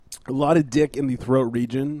A lot of dick in the throat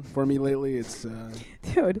region for me lately. It's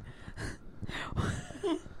Dude.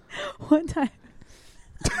 One time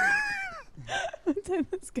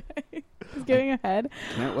this guy was getting a head.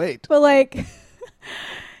 Can't wait. But like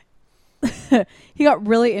he got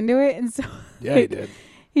really into it, and so Yeah, he did.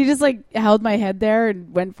 He just like held my head there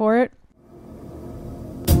and went for it.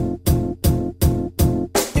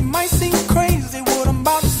 It might seem crazy what I'm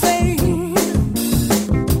about to say.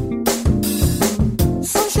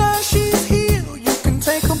 Sunshine, she's here. You can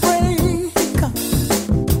take a break.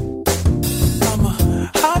 I'm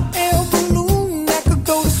a hot air balloon that could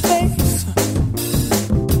go to space.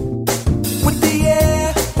 With the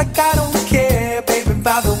air, like I don't care, baby,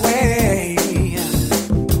 by the way.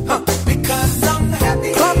 Because I'm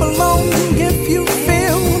happy. Clap along if you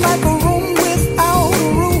feel like a room without a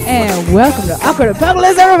roof. And welcome to Awkward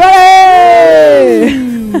Apocalypse, everybody!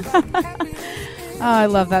 Oh, I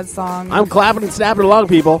love that song. I'm clapping and snapping along,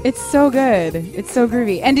 people. It's so good. It's so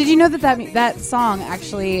groovy. And did you know that song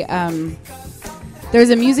actually, there's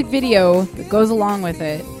a music video that goes along with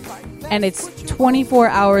it, and it's 24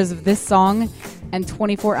 hours of this song and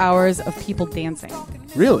 24 hours of people dancing.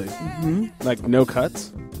 Really? Mm-hmm. Like no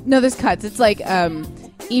cuts? No, there's cuts. It's like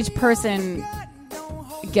each person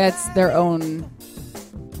gets their own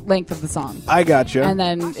length of the song. I gotcha. And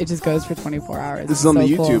then it just goes for 24 hours. This is on the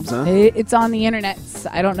YouTubes, huh? It's on the internet.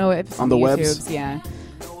 I don't know if it's on the YouTubes. webs? Yeah.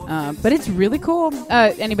 But it's really cool.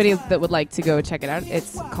 Anybody that would like to go check it out,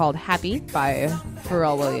 it's called Happy by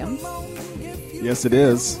Pharrell Williams. Yes, it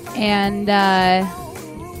is. And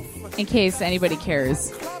in case anybody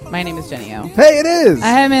cares, my name is Jenny O. Hey, it is!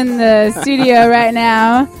 I am in the studio right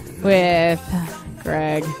now with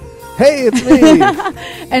Greg. Hey, it's me!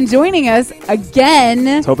 And joining us again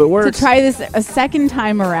Let's hope it works. to try this a second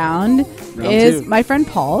time around is two. my friend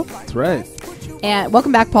Paul. That's right. And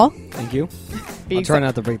welcome back, Paul. Thank you. Be I'll try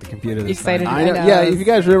not to break the computer this excited. time. I know. know. Yeah, if you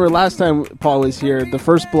guys remember last time Paul was here, the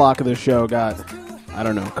first block of the show got, I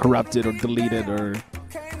don't know, corrupted or deleted or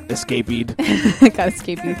escaped. Got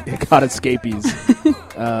escaped you. It got escapees.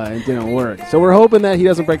 It didn't work. So we're hoping that he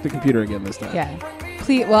doesn't break the computer again this time. Yeah.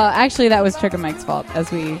 Please. Well, actually, that was Trigger Mike's fault.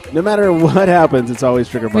 As we No matter what happens, it's always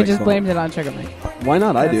Trigger we Mike's just fault. blamed it on Trigger Mike. Why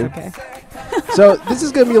not? I That's do. Okay. So this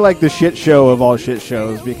is going to be like the shit show of all shit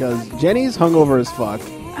shows because Jenny's hungover as fuck.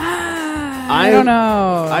 I don't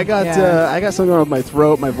know. I got Yeah. something wrong with my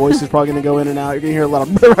throat. My voice is probably going to go in and out. You're going to hear a lot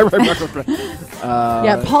of.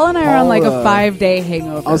 Yeah, Paul and I are on like a Paul, 5-day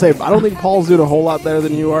hangover. I'll say I don't think Paul's doing a whole lot better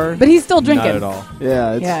than you are. but he's still drinking. Not at all.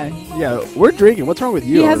 Yeah, Yeah. We're drinking. What's wrong with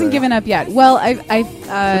you? He over hasn't there? given up yet. Well,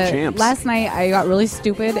 champs. last night I got really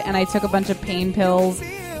stupid and I took a bunch of pain pills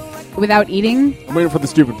without eating. I'm waiting for the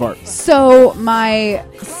stupid part. So my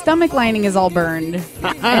stomach lining is all burned,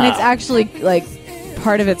 and it's actually like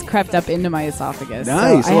part of it's crept up into my esophagus.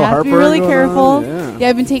 Nice. So A little I have to be heartburn really going careful. on, yeah.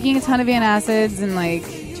 I've been taking a ton of antacids and like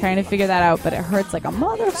trying to figure that out, but it hurts like a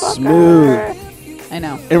motherfucker. Smooth. I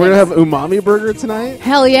know. And we're gonna have umami burger tonight.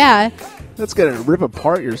 Hell yeah! That's gonna rip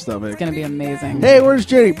apart your stomach. It's gonna be amazing. Hey, where's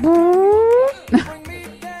Jenny?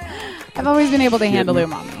 I've always been able to handle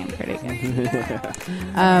umami. I'm pretty good.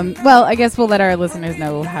 Well, I guess we'll let our listeners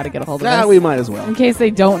know how to get a hold of us. we might as well. In case they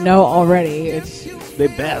don't know already, it's They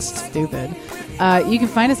best. stupid. You can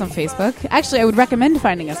find us on Facebook. Actually, I would recommend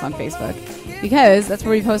finding us on Facebook because that's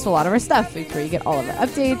where we post a lot of our stuff. It's where you get all of our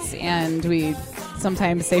updates, and we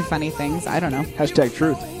sometimes say funny things. I don't know. Hashtag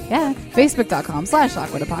truth. Yeah.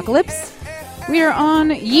 Facebook.com/awkwardapocalypse. We are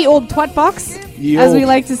on Ye Old Twat Box, Ye as we Old.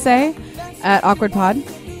 like to say, at Awkward Pod.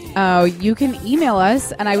 You can email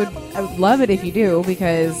us, and I would love it if you do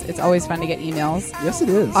because it's always fun to get emails. Yes, it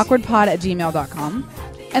is. awkwardpod@gmail.com.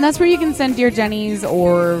 And that's where you can send Dear Jennies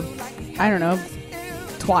or, I don't know,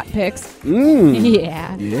 twat pics.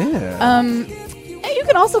 Yeah. Yeah. And you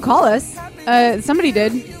can also call us. Somebody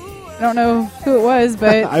did. I don't know who it was,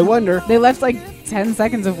 but I wonder. they left like 10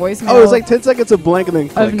 seconds of voicemail. Oh, it was like 10 seconds of blank and then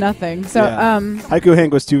click. of nothing. So, Yeah. Haiku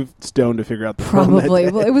Hank was too stoned to figure out the phone that probably.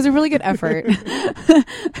 day. Well, it was a really good effort.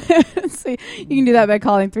 So you can do that by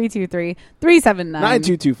calling 323-379.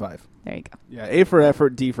 9225. There you go. Yeah, A for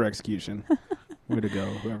effort, D for execution. Way to go,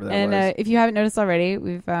 whoever that And was. if you haven't noticed already,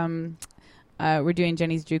 we're doing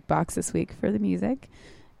Jenny's Jukebox this week for the music,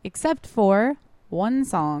 except for one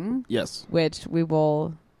song, Yes. which we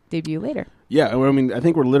will debut later. Yeah, I mean, I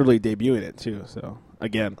think we're literally debuting it, too, so,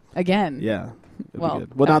 again. Again. Yeah. It'll be Well,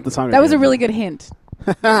 good. Well, not the song. That was a really good hint.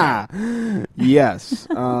 Yes.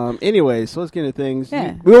 Anyway, so let's get into things.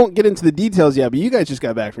 Yeah. We won't get into the details yet, but you guys just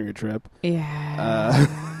got back from your trip. Yeah.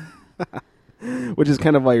 Which is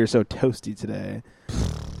kind of why you're so toasty today.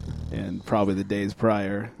 And probably the days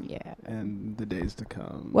prior Yeah. and the days to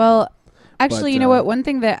come. Well, Actually, But, you know what? One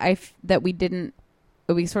thing that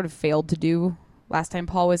we sort of failed to do last time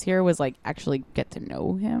Paul was here was like actually get to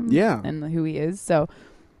know him. Yeah. And who he is. So,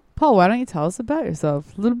 Paul, why don't you tell us about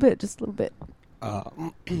yourself a little bit, just a little bit? How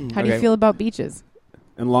do you feel about beaches?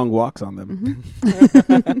 And long walks on them.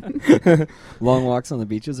 Long walks on the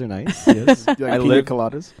beaches are nice. Yes. Like I pina live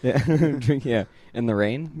coladas. Yeah, drink in the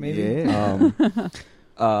rain maybe. Yeah.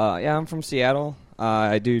 Yeah, I'm from Seattle.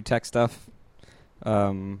 I do tech stuff,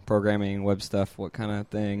 programming, web stuff, what kind of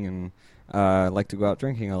thing, and I like to go out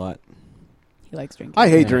drinking a lot. He likes drinking. I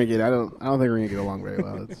hate Yeah. drinking. I don't think we're gonna get along very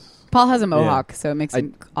well. Paul has a mohawk, so it makes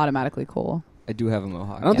him automatically cool. I do have a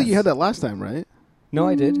mohawk. I don't think you yes. had that last time, right? No,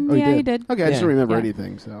 I did. Oh, Yeah, you you did. Okay, I just Yeah. don't remember Yeah.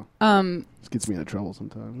 anything, so Um, this gets me into trouble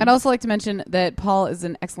sometimes. I'd also like to mention that Paul is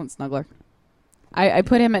an excellent snuggler. I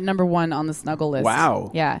put him at number 1 on the snuggle list.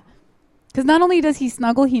 Wow. Yeah. Because not only does he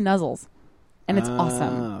snuggle, he nuzzles. And it's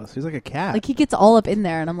awesome. So he's like a cat. Like, he gets all up in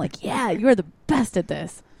there, and I'm like, yeah, you are the best at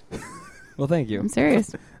this. Well, thank you. I'm serious.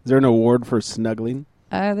 Is there an award for snuggling?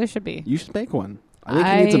 There should be. You should make one. I think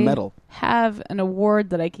he needs a medal. Have an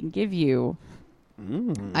award that I can give you.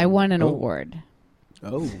 I won an award.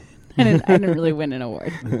 Oh. I didn't really win an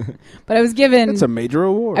award. But I was given... That's a major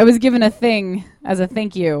award. I was given a thing as a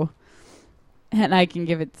thank you. And I can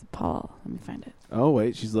give it to Paul. Let me find it. Oh,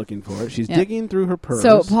 wait. She's looking for it. She's Yeah. digging through her purse.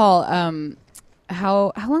 So, Paul,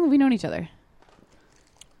 how long have we known each other?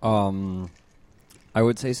 I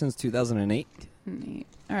would say since 2008,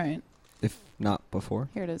 All right. if not before.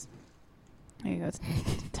 Here it is. There you go. It's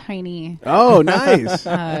tiny Oh, nice.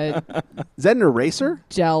 uh, Is that an eraser?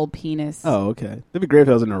 gel penis. Oh, okay. That'd be great if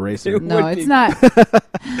it was an eraser. No, it's not.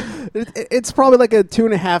 It's probably like a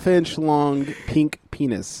 2.5-inch long pink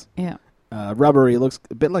penis. Yeah. Rubbery. It looks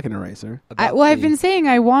a bit like an eraser. I've been saying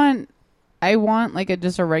I want like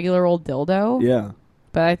just a regular old dildo. Yeah.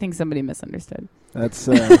 But I think somebody misunderstood. That's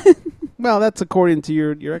well, that's according to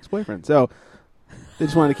your ex-boyfriend. So they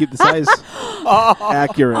just wanted to keep the size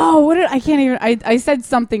accurate. Oh, I can't even. I said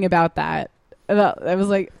something about that. I was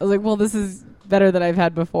like, well, this is better than I've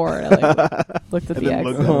had before. And I looked at And the then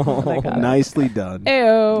ex. looked and I got it. Nicely done.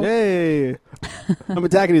 Ew. Yay! I'm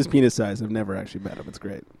attacking his penis size. I've never actually met him. It's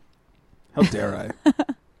great. How dare I?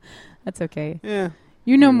 That's okay. Yeah,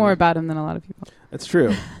 You know more about him than a lot of people. that's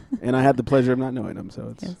true. And I had the pleasure of not knowing him,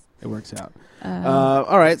 so Yes. it works out.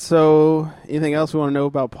 All right. So, anything else we want to know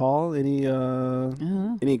about Paul? Any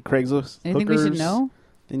Craigslist Anything we hookers should know?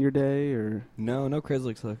 in your day, or No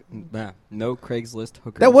Craigslist no Craigslist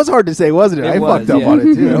hookers. that was hard to say, wasn't it? It I was, fucked up yeah. on it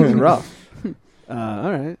too. That was rough.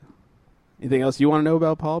 All right. Anything else you want to know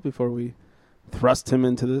about Paul before we thrust him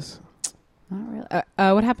into this? Not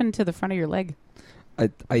really. What happened to the front of your leg? I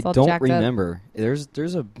It's all don't jacked up. remember. There's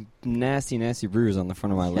a nasty bruise on the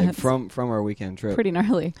front of my leg That's from our weekend trip. Pretty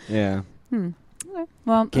gnarly. Yeah. Okay.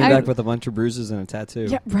 Well, Came back with a bunch of bruises and a tattoo.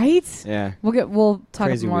 yeah, right. Yeah. We'll talk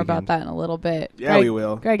Crazy more about weekend. that in a little bit. Yeah, Greg, we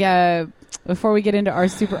will. Greg, before we get into our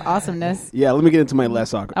super awesomeness, Yeah, let me get into my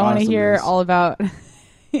less awkward. I want to hear all about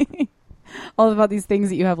these things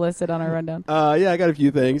that you have listed on our rundown. Yeah, I got a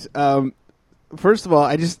few things. First of all,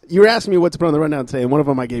 you were asking me what to put on the rundown today, and one of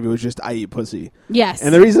them I gave you was just I eat pussy. Yes.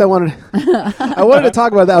 And the reason I wanted to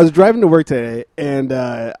talk about that, I was driving to work today, and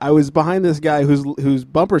I was behind this guy whose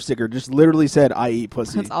bumper sticker just literally said I eat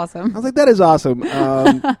pussy. That's awesome. I was like, that is awesome.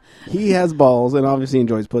 He has balls and obviously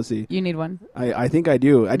enjoys pussy. You need one. I think I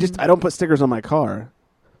do. I don't put stickers on my car.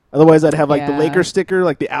 Otherwise, I'd have like the Yeah. Lakers sticker,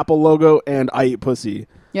 like the Apple logo, and I eat pussy.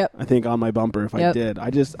 Yep. I think on my bumper if I Yep. did. I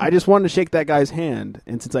just wanted to shake that guy's hand,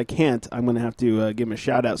 and since I can't, I'm gonna have to give him a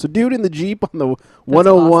shout out. So, dude in the Jeep on the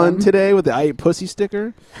 101 awesome. today with the I eat pussy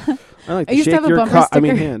sticker. I like I to used to shake have a your bumper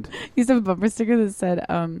sticker. hand. I used to have a bumper sticker that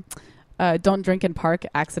said, "Don't drink in park.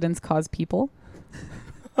 Accidents cause people."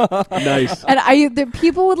 Nice. And the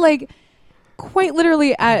people would like quite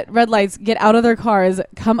literally at red lights get out of their cars,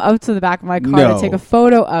 come up to the back of my car No. to take a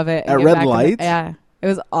photo of it. and At get red back in the- lights? Yeah, it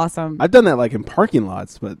was awesome. I've done that like in parking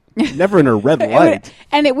lots, but never in a red light.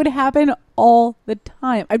 And it would happen all the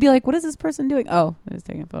time. I'd be like, "What is this person doing?" Oh, they're just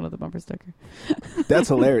taking a photo of the bumper sticker. That's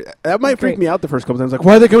hilarious. That might freak Great. me out the first couple times. Like,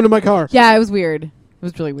 why are they coming to my car? Yeah, it was weird. It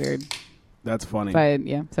was really weird. That's funny. But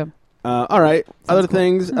yeah, so All right. Other cool.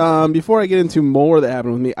 things. Before I get into more that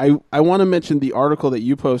happened with me, I want to mention the article that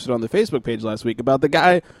you posted on the Facebook page last week about the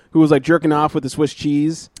guy who was like jerking off with the Swiss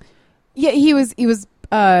cheese. yeah, he was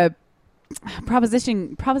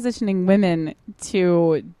propositioning women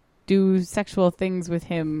to do sexual things with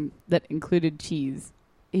him that included cheese.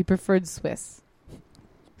 He preferred Swiss.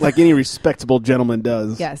 Like any respectable gentleman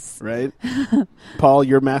does. Yes. Right? Paul,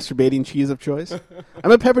 your masturbating cheese of choice?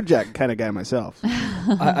 I'm a pepper jack kind of guy myself.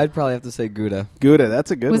 I'd probably have to say Gouda. Gouda, that's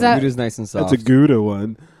a good Was one. that- Gouda's nice and soft. That's a Gouda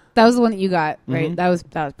one. That was the one that you got, right? Mhm. That was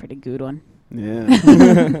a pretty good one. Yeah.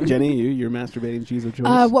 Jenny, you're masturbating cheese of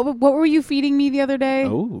choice. What were you feeding me the other day?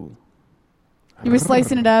 Oh. You were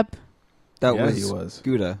slicing it up. That Yeah, was, he was.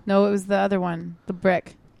 Gouda. No, it was the other one, the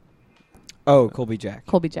brick. Oh, Colby Jack.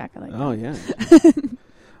 Colby Jack. I like that. Oh, yeah.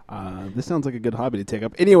 This sounds like a good hobby to take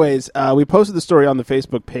up. Anyways, we posted the story on the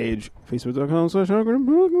Facebook page,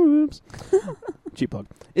 facebook.com/apocalypse. Cheap plug.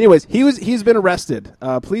 Anyways, he's been arrested.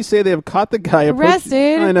 Police say they have caught the guy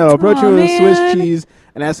Arrested? I know, approaching Aw, him with a Swiss man. cheese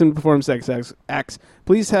and asked him to perform sex acts.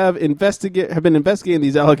 Police have been investigating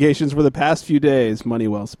these allegations for the past few days. Money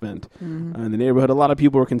well spent. In the neighborhood, a lot of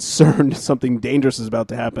people were concerned something dangerous is about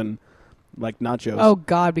to happen, like nachos. Oh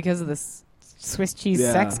God, because of this Swiss cheese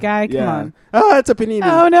sex guy. Come on. Oh, it's a panini.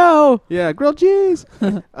 Oh no. Yeah, grilled cheese.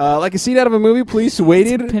 Like a scene out of a movie, police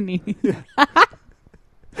waited. Panini.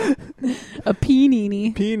 A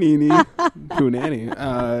panini. Panini.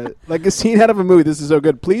 Punani. Like a scene out of a movie. This is so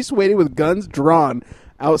good. Police waited with guns drawn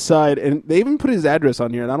outside, and they even put his address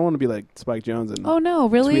on here. And I don't want to be like Spike Jones and Oh no,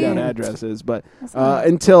 really? tweet out addresses, but That's not-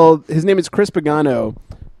 until his name is Chris Pagano.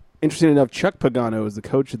 Interesting enough, Chuck Pagano is the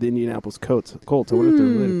coach of the Indianapolis Colts. I wonder if they're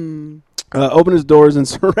related. Opened his doors and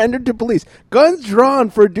surrendered to police. Guns drawn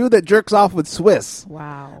for a dude that jerks off with Swiss.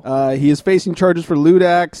 Wow. He is facing charges for lewd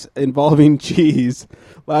acts involving cheese.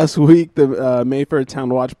 Last week, the Mayfair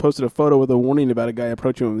Town Watch posted a photo with a warning about a guy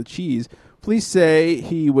approaching him with cheese. Police say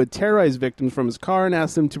he would terrorize victims from his car and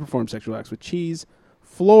ask them to perform sexual acts with cheese.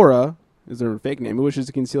 Flora is her fake name, who wishes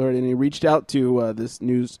to conceal her identity, reached out to this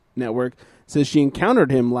news network. Says she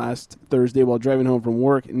encountered him last Thursday while driving home from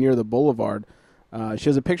work near the boulevard. She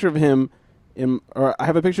has a picture of him. I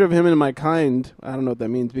have a picture of him in my kind. I don't know what that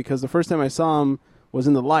means, because the first time I saw him was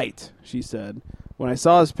in the light, she said. When I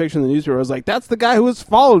saw his picture in the newspaper, I was like, that's the guy who has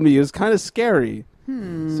followed me. It was kind of scary.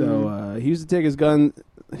 So he used to take his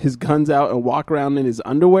guns out and walk around in his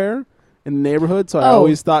underwear in the neighborhood, so I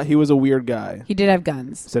always thought he was a weird guy, He did have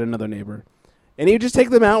guns. said another neighbor. And he would just take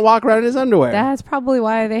them out and walk around in his underwear. That's probably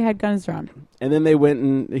why they had guns drawn. And then they went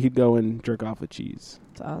and he'd go and jerk off with cheese.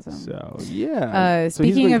 That's awesome. So, yeah. So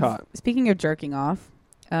he's Speaking been of caught. Speaking of jerking off,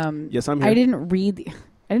 Yes, I'm here. I didn't read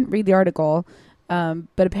the article, but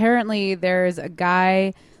apparently there's a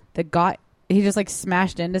guy that he just like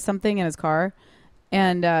smashed into something in his car,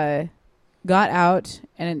 and got out,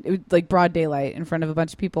 and it was like broad daylight in front of a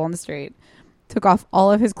bunch of people on the street. Took off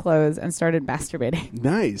all of his clothes and started masturbating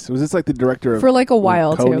Nice. Was this like the director of for like a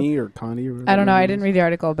while Coney too. or Connie or whatever? I don't know. her I name didn't is? read the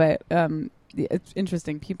article, but it's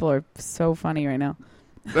interesting. People are so funny right now.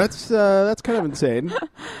 That's kind of insane.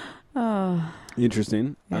 Oh,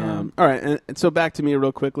 Interesting. Yeah. All right, and so back to me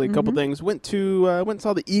real quickly. A couple Mhm. things. Went and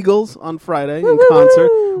saw the Eagles on Friday in Woo-hoo!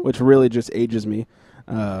 concert, which really just ages me.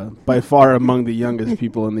 By far among the youngest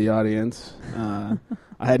people in the audience.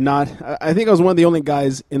 I think I was one of the only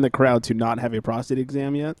guys in the crowd to not have a prostate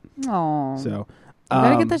exam yet. oh. So You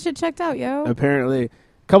gotta get that shit checked out, yo. apparently, a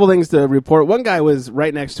couple things to report. One guy was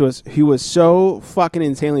right next to us. He was so fucking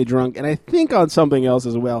insanely drunk, and I think on something else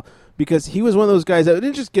as well, because he was one of those guys that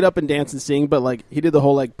didn't just get up and dance and sing, but like he did the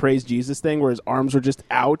whole like praise Jesus thing where his arms were just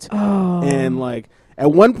out, and like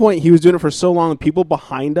at one point he was doing it for so long, people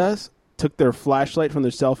behind us took their flashlight from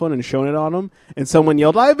their cell phone and shone it on him, and someone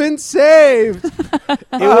yelled, "I've been saved!" It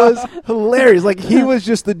was hilarious. Like he was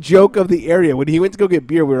just the joke of the area. When he went to go get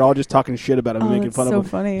beer, we were all just talking shit about him and making that's fun so of him.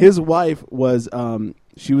 funny. His wife was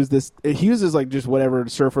he was this like just whatever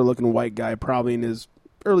surfer looking white guy, probably in his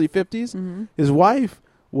early 50s. Mm-hmm. His wife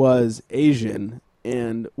was Asian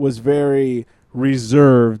and was very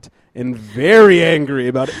reserved and very angry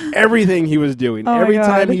about everything he was doing. Oh my Every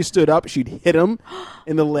time God. he stood up, she'd hit him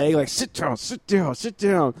in the leg, like, sit down, sit down, sit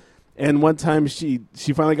down. And one time she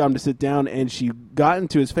finally got him to sit down, and she got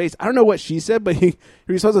into his face. I don't know what she said, but he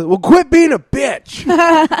responds, "Well, quit being a bitch."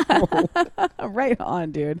 Right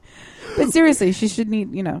on, dude. But seriously, she should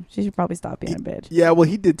probably stop being a bitch. Yeah, well,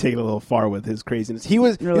 he did take it a little far with his craziness. He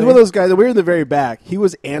was Really? he's one of those guys that we were in the very back. He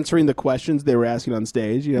was answering the questions they were asking on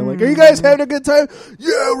stage. You know, like, "Are you guys having a good time?"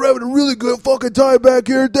 "Yeah, we're having a really good fucking time back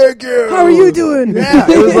here. Thank you." How are you doing? Yeah,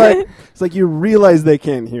 it was like it's like you realize they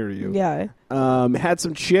can't hear you. Yeah. Had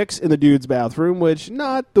some chicks in the dude's bathroom, which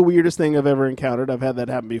not the weirdest thing I've ever encountered. I've had that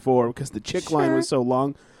happen before because the chick line Sure. was so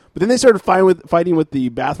long. But then they started fighting with the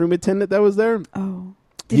bathroom attendant that was there. Oh.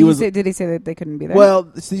 He Did he say that they couldn't be there? Well,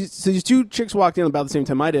 so these two chicks walked in about the same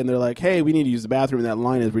time I did, and they're like, "Hey, we need to use the bathroom, and that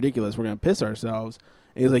line is ridiculous. We're going to piss ourselves."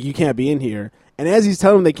 And he's like, "You can't be in here." And as he's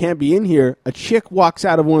telling them they can't be in here, a chick walks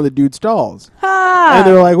out of one of the dude's stalls. And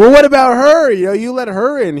they're like, "Well, what about her? You know, you let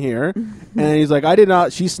her in here." And he's like, "I did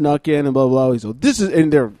not. She snuck in," and blah, blah, blah. He's like, "This is,"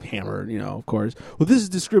 and they're hammered, you know, of course. "Well, this is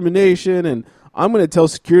discrimination," and I'm going to tell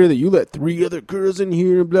security that you let 3 other girls in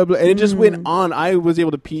here, blah, blah. And it just went on. I was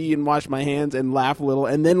able to pee and wash my hands and laugh a little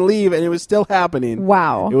and then leave, and it was still happening.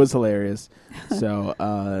 Wow. It was hilarious. So,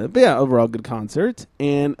 but yeah, overall good concert.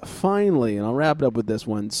 And finally, and I'll wrap it up with this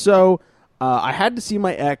one. So, I had to see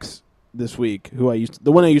my ex this week,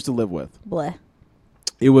 the one I used to live with. Bleh.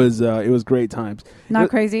 It was great times. Not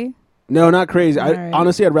crazy? No, not crazy. Right.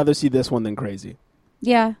 Honestly, I'd rather see this one than crazy.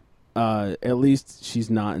 Yeah. At least she's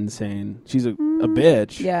not insane. She's a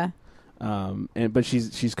bitch. Yeah. But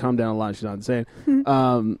she's calmed down a lot. She's not insane.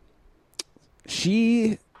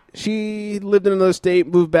 She lived in another state,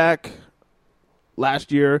 moved back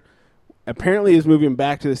last year. Apparently, is moving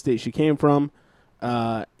back to the state she came from,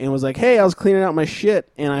 and was like, "Hey, I was cleaning out my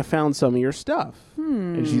shit, and I found some of your stuff."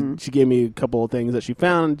 And she gave me a couple of things that she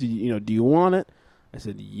found. Do you want it? I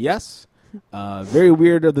said yes. Very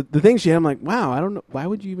weird. The things she had, I'm like, wow, I don't know. Why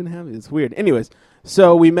would you even have it? It's weird. Anyways,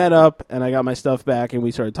 so we met up, and I got my stuff back, and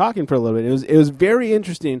we started talking for a little bit. It was very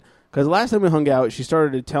interesting, because last time we hung out, she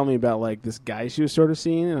started to tell me about, like, this guy she was sort of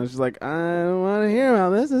seeing, and I was just like, I don't want to hear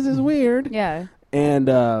about this. This is weird. Yeah. And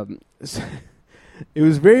it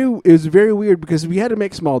was very weird, because we had to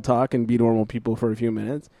make small talk and be normal people for a few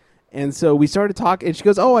minutes. And so we started talking, and she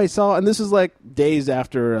goes, "Oh, I saw," and this was like days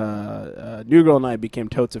after New Girl and I became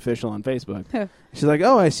totes official on Facebook. She's like,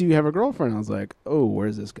 "Oh, I see you have a girlfriend." I was like, "Oh,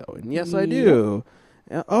 where's this going?" "Yes, I do."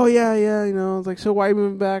 "Oh, yeah, I was like, "So why are you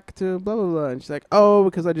moving back to blah, blah, blah?" And she's like, "Oh,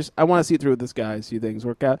 because I want to see it through with this guy, see things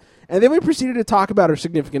work out." And then we proceeded to talk about her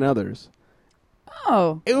significant others.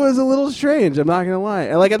 Oh. It was a little strange, I'm not going to lie.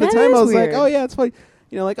 And like at the That time, is I was weird. like, "Oh, yeah, it's funny."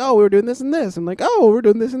 Like, "Oh, we were doing this and this." I'm like, "Oh, we're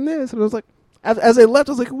doing this and this." And I was like, as I left,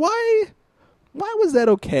 I was like, why was that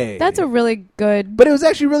okay? That's a really good But it was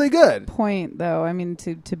actually really good. point, though. I mean,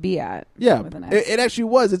 to be at. Yeah, with an ex. it actually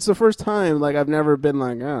was. It's the first time, like, I've never been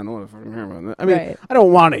like, I don't want to fucking hear about that. I mean, Right. I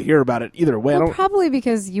don't want to hear about it either way. Well, I don't. probably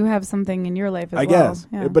because you have something in your life as I well. guess,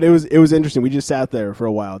 Yeah. but it was interesting. We just sat there for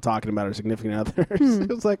a while talking about our significant others. It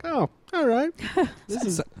was like, oh, all right.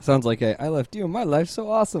 Sounds like I left you. My life's so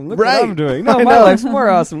awesome. Look Right. what I'm doing. No, I my know. life's more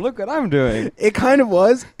awesome. Look what I'm doing. It kind of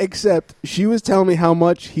was, except she was telling me how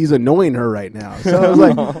much he's annoying her right now. So I was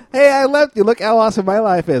like, hey, I left you. Look how awesome my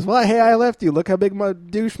life is. Well, hey, I left you. Look how big my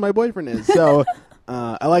douche my boyfriend is. So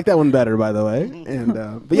I like that one better, by the way. And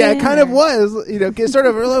but yeah, it kind of was. Sort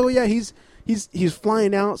of. Oh yeah, he's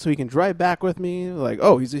flying out so he can drive back with me. Like,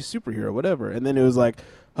 oh, he's a superhero, whatever. And then it was like,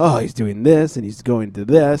 oh, he's doing this and he's going to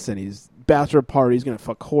this and he's bachelor party. He's gonna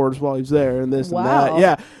fuck whores while he's there and this and Wow. that.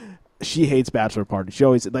 Yeah. She hates bachelor parties. She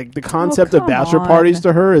always like the concept of come bachelor on. parties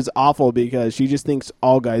to her is awful because she just thinks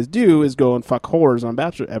all guys do is go and fuck whores on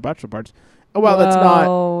bachelor parties. Oh, well,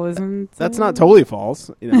 that's not totally false.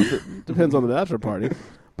 Depends on the bachelor party,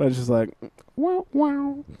 but it's just like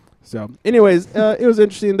wow. So, anyways, it was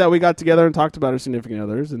interesting that we got together and talked about our significant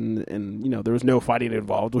others, and there was no fighting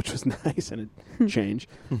involved, which was nice and a change.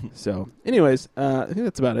 So, anyways, I think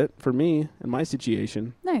that's about it for me and my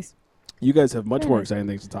situation. Nice. You guys have much Yeah. more exciting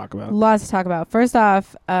things to talk about. Lots to talk about. First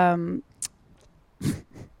off,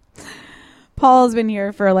 Paul's been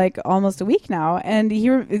here for like almost a week now, and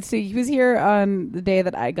he was here on the day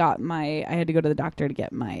that I had to go to the doctor to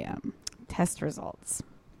get my test results.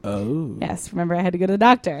 Oh. Yes, remember I had to go to the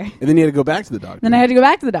doctor. And then you had to go back to the doctor. Then I had to go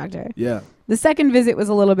back to the doctor. Yeah. The second visit was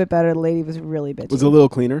a little bit better. The lady was really bitchy. Was it a little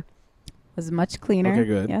cleaner? Was much cleaner. Okay,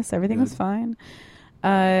 good. Yes, everything Good. was fine.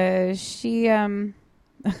 She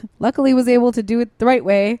luckily was able to do it the right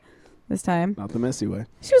way this time. Not the messy way.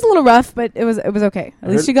 She was a little rough, but it was okay. At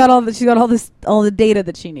least she got all the data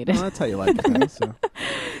that she needed. Well, that's how you like it. So.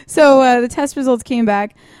 So the test results came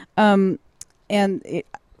back, and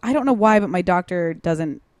I don't know why, but my doctor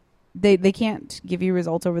doesn't. They can't give you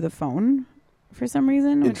results over the phone for some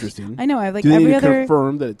reason. Interesting. I know. I have like Do they every need to other.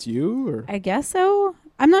 confirm that it's you? Or? I guess so.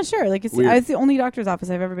 I'm not sure. Like it's Weird. the only doctor's office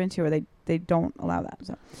I've ever been to where they don't allow that.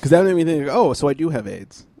 So Because that made me think, oh, so I do have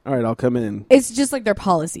AIDS. All right, I'll come in. it's just like their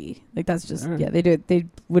policy. Like that's just All right. yeah. They do it. They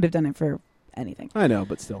would have done it for anything. I know,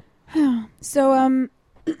 but still. So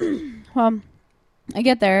well, I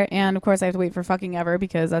get there and of course I have to wait for fucking ever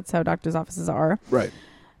because that's how doctors' offices are. Right.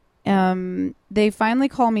 They finally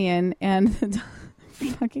call me in and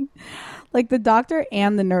fucking like the doctor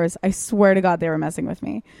and the nurse, I swear to God they were messing with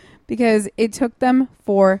me because it took them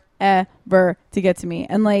forever to get to me.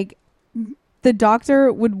 And like the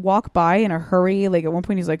doctor would walk by in a hurry. Like at one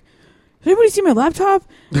point he's like, did anybody see my laptop?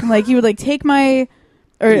 And like he would like take my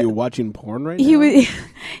Are you watching porn right he now? would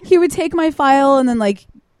he would take my file and then like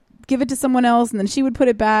give it to someone else and then she would put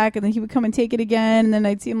it back and then he would come and take it again and then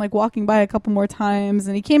I'd see him like walking by a couple more times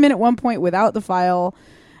and he came in at one point without the file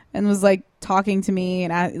and was like talking to me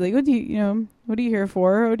and like what What are you here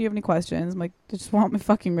for? Do you have any questions? I'm like, I just want my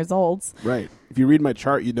fucking results. Right. If you read my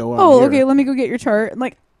chart, you know why Oh, I'm here. okay, let me go get your chart. I'm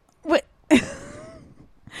like, what?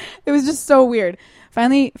 It was just so weird.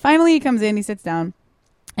 Finally he comes in, he sits down,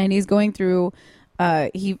 and he's going through,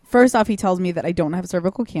 he tells me that I don't have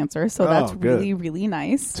cervical cancer, so that's good. really, really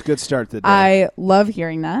nice. It's a good start to the day. I love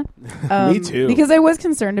hearing that. Me too. Because I was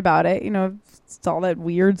concerned about it. It's all that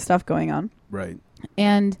weird stuff going on. Right.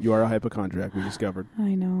 And You are a hypochondriac, we discovered.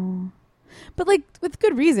 I know. But, like, with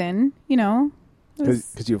good reason,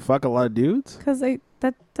 Because you fuck a lot of dudes? Because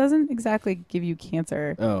that doesn't exactly give you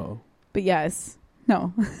cancer. Oh. But yes.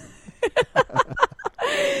 No.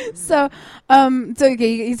 So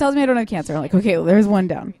okay, he tells me I don't have cancer. I'm like, okay, well, there's one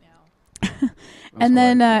down. and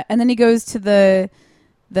then he goes to the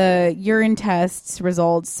urine tests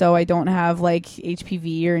results, so I don't have like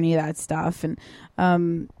HPV or any of that stuff. And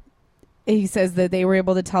he says that they were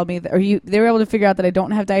able to tell me that, they were able to figure out that I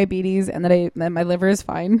don't have diabetes and that my liver is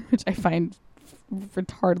fine, which I find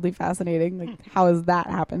retardedly fascinating. Like, how has that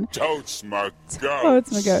happened? Totes my goats.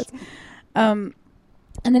 Totes my goats.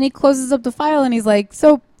 And then he closes up the file and he's like,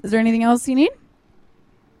 "So, is there anything else you need?"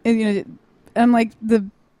 And I'm like, "The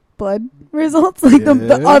blood results, like the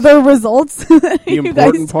Yes. other results that The you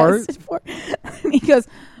important guys part? tested for." And he goes,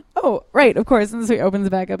 "Oh, right, of course." And so he opens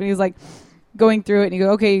it back up and he's like, going through it, and you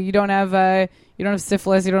go, "Okay, you don't have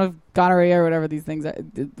syphilis, you don't have gonorrhea or whatever these things,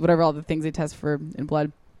 whatever all the things they test for in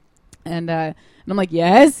blood." And I'm like,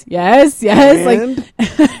 yes, like,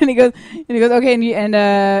 and he goes, okay,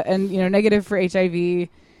 and negative for HIV,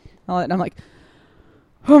 all that. And I'm like,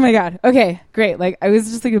 oh my god, okay, great. Like, I was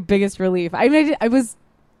just like the biggest relief. I mean, I was,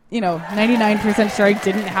 99% sure I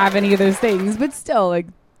didn't have any of those things, but still, like,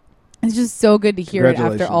 it's just so good to hear it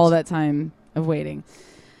after all that time of waiting.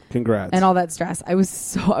 Congrats. And all that stress. I was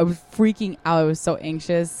freaking out. I was so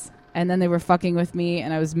anxious. And then they were fucking with me,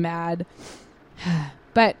 and I was mad.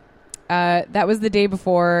 But that was the day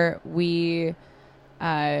before we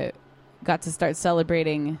got to start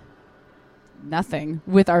celebrating nothing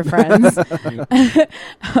with our friends.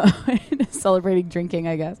 Celebrating drinking,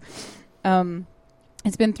 I guess.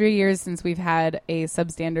 It's been 3 years since we've had a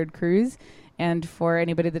substandard cruise. And for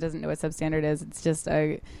anybody that doesn't know what substandard is, it's just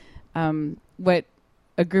what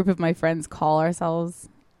a group of my friends call ourselves,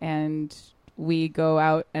 and we go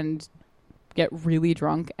out and get really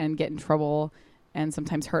drunk and get in trouble and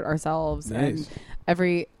sometimes hurt ourselves. Nice. And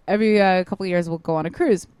every couple of years we'll go on a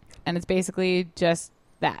cruise, and it's basically just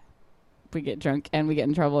that. We get drunk and we get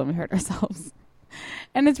in trouble and we hurt ourselves.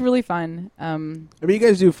 And it's really fun. I mean, you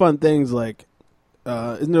guys do fun things like,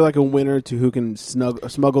 isn't there like a winner to who can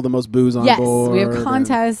smuggle the most booze on board? Yes, we have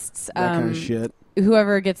contests. That kind of shit.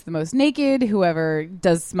 Whoever gets the most naked, whoever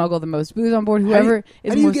does smuggle the most booze on board, whoever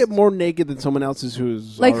How do you get more naked than someone else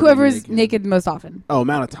who's like already whoever's naked most often? Oh,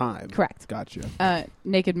 amount of time. Correct. Gotcha.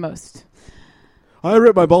 Naked most. I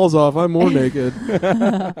ripped my balls off. I'm more naked.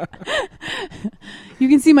 You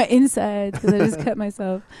can see my insides because I just cut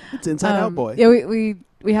myself. It's Inside Out Boy. Yeah,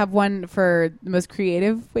 we have one for the most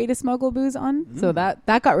creative way to smuggle booze on. So that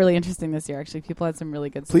got really interesting this year. Actually, people had some really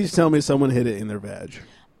good. Please tell me someone hid it in their vag.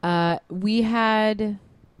 We had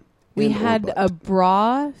a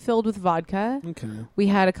bra filled with vodka. Okay. We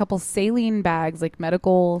had a couple saline bags, like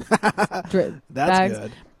medical That's bags,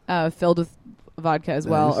 good. filled with vodka as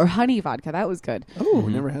well, Nice. or honey vodka. That was good. Oh,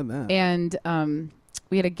 never had that. And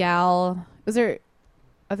we had a gal. Was there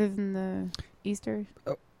other than the Easter?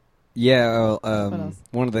 Yeah, What else?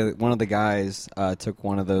 one of the guys took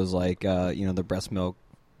one of those the breast milk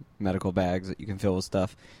medical bags that you can fill with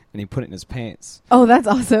stuff, and he put it in his pants. Oh, that's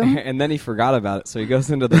awesome. And then he forgot about it, so he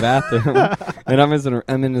goes into the bathroom, and I'm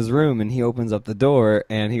in his room, and he opens up the door,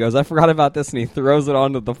 and he goes, "I forgot about this," and he throws it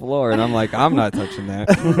onto the floor, and I'm like, "I'm not touching that."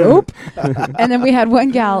 Nope. And then we had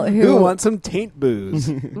one gal Who wants some taint booze?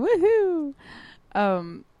 Woohoo!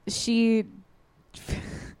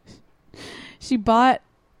 She bought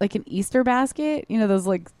like an Easter basket, those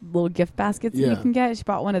like little gift baskets that you can get. She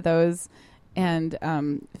bought one of those and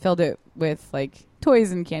filled it with like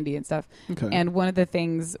toys and candy and stuff. Okay. And one of the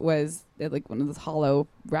things was like one of those hollow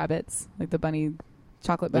rabbits, like the bunny,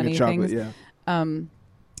 chocolate bunny things. Yeah.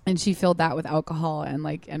 And she filled that with alcohol and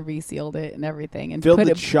resealed it and everything. And Filled put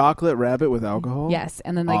the it, chocolate rabbit with alcohol? yes,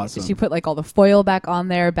 and then Awesome. she put like all the foil back on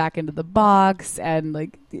there, back into the box, and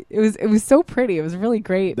like it was so pretty. It was a really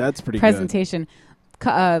great That's pretty presentation.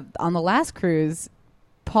 On the last cruise,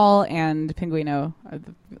 Paul and Pinguino,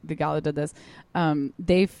 the gal that did this,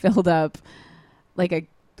 they filled up like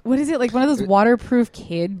what is it, like one of those waterproof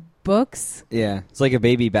kid books? Yeah, it's like a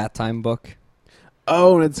baby bath time book.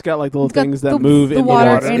 Oh, and it's got like the little It's got things that the move in the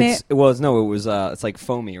water water. in it. It's like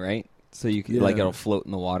foamy, right? So you can Yeah. it'll float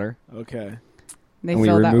in the water. Okay. They And we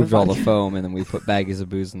filled that removed with all the vodka. foam, and then we put baggies of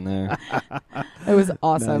booze in there. It was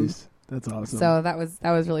awesome. Nice. That's awesome. So that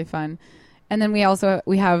was really fun. And then we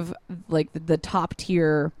have like the top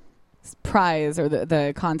tier prize or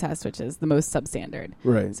the contest, which is the most substandard.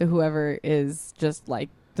 right. So whoever is just like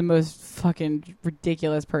the most fucking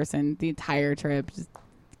ridiculous person the entire trip, just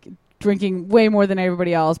drinking way more than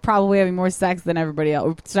everybody else, probably having more sex than everybody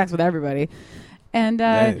else, sex with everybody, and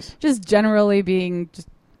Nice. just generally being just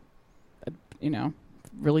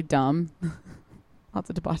really dumb. Lots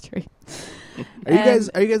of debauchery. Are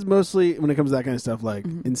you guys mostly, when it comes to that kind of stuff, like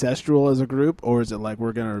Mhm. incestual as a group, or is it like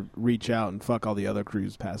we're gonna reach out and fuck all the other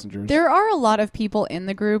cruise passengers? There are a lot of people in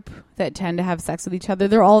the group that tend to have sex with each other.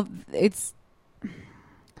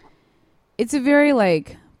 It's a very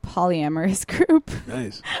like polyamorous group,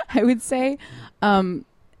 Nice. I would say.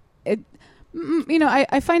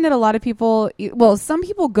 I find that a lot of people, well, some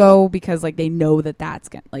people go because like they know that's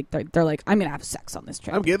gonna, like they're like, I'm gonna have sex on this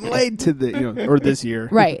trip. I'm getting laid to the or this year.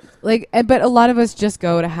 Right. Like, but a lot of us just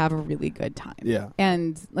go to have a really good time. Yeah.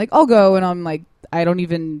 And like, I'll go and I'm like, I don't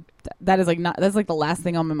even, that's like the last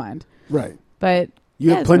thing on my mind. Right. But You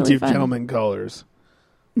yeah, have it's plenty really of fun. gentleman callers.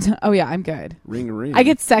 Oh yeah, I'm good. Ring ring. I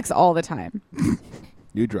get sex all the time.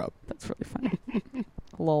 you drop. That's really funny.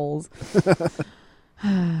 Lols.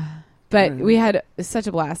 But we had such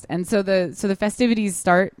a blast. And so the festivities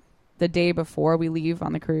start the day before we leave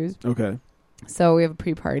on the cruise. Okay. So we have a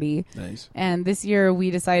pre-party. Nice. And this year we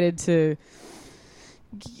decided to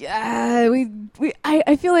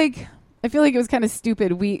I feel like it was kind of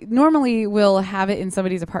stupid. We normally will have it in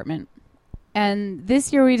somebody's apartment. And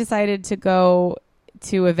this year we decided to go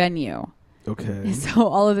to a venue. Okay. So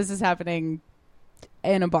all of this is happening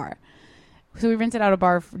in a bar. So we rented out a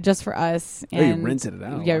bar just for us. Oh, you And rented it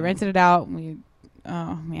out. Yeah, we Wow. rented it out.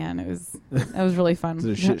 Oh man, it was really fun. Was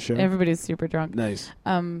it a shit show? Everybody's super drunk. Nice.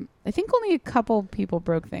 I think only a couple people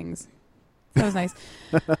broke things. That was nice.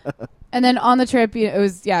 And then on the trip, it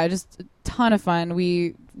was just a ton of fun.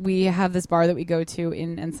 We have this bar that we go to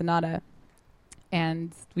in Ensenada,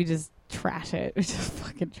 and we just trash it. We just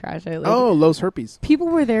fucking trash it. Like, Los Herpes. people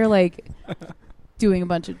were there like doing a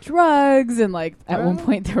bunch of drugs, and like at one Oh.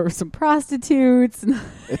 point there were some prostitutes.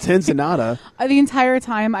 It's Ensenada. The entire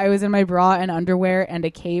time I was in my bra and underwear and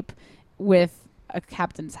a cape with a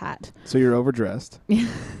captain's hat. So you're overdressed.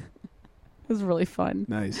 It was really fun.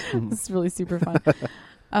 Nice. It was really super fun.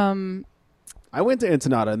 I went to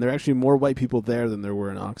Ensenada, and there are actually more white people there than there were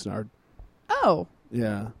in Oxnard. Oh,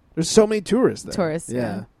 Yeah. There's so many tourists there. Tourists,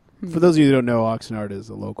 yeah. For those of you who don't know, Oxnard is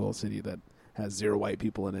a local city that has 0 white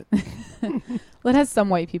people in it. well, it has some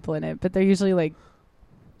white people in it, but they're usually like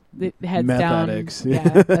heads Meth down. addicts.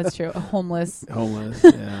 Yeah, that's true. Homeless. Homeless.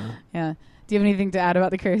 Yeah. Yeah. Do you have anything to add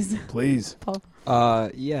about the cruise, Please. Paul?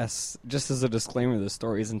 Yes. Just as a disclaimer, this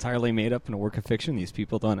story is entirely made up and a work of fiction. These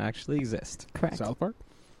people don't actually exist. Correct. South Park?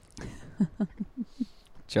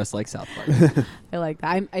 Just like South Park. I like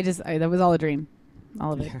that. That was all a dream.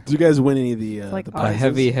 All of it. Did you guys win any of the like the a A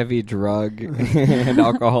prizes? heavy drug and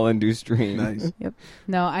alcohol-induced dream. Nice.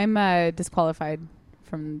 No, I'm disqualified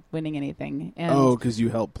from winning anything. And Oh, because you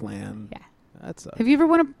helped plan. Yeah. That sucks. have you ever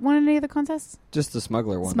won any of the contests? Just the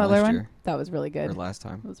smuggler one Smuggler last one? year. That was really good. Or last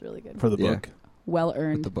time. It was really good. For the Yeah. book. Well With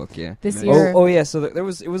earned. the book, yeah. This Nice. year. Oh yeah. So it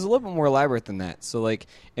was a little bit more elaborate than that. So like,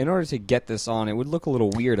 in order to get this on, it would look a little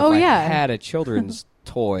weird if Oh, I yeah. had a children's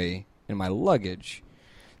toy in my luggage.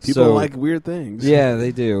 People So- like weird things. Yeah,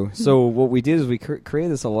 they do. So what we did is we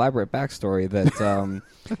created this elaborate backstory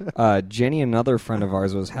that Jenny and another friend of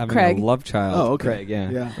ours was having Craig. a love child. Oh, okay. Craig, yeah.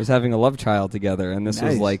 Yeah. Was having a love child together, and this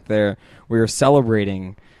was Nice. like we were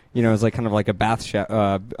celebrating. You know, it was like kind of like a bath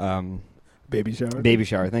shower. Baby shower. Baby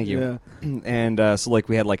shower, thank you. Yeah. And so like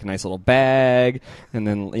we had like a nice little bag, and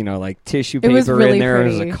then like tissue It was paper really in there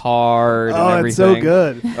as pretty. a card. Oh, and it's so everything.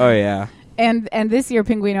 good. Oh yeah. And this year,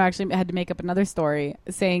 Pinguino actually had to make up another story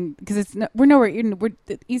saying, because we're nowhere,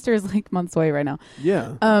 Easter is like months away right now.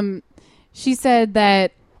 Yeah. She said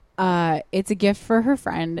that it's a gift for her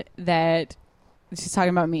friend that, she's talking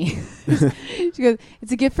about me. She goes,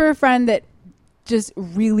 it's a gift for a friend that just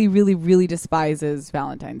really, really, really despises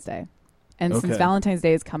Valentine's Day. And since Okay. Valentine's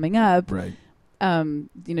Day is coming up, Right.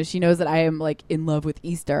 she knows that I am like in love with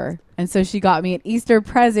Easter. And so she got me an Easter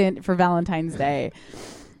present for Valentine's Day.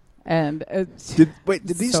 And Did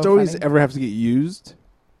these so stories funny. ever have to get used?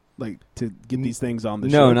 Like, to get these things on the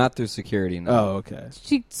No, show? not through security. No. Oh, okay.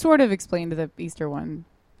 she sort of explained the Easter one.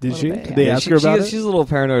 Did she? bit, Did they yeah. ask her about it? She's a little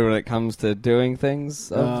paranoid when it comes to doing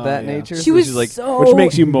things of that yeah. nature. She so was she's like, so Which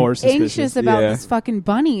makes you more suspicious. anxious about Yeah. this fucking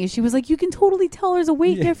bunny. She was like, "You can totally tell there's a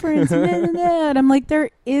weight difference." And I'm like, "There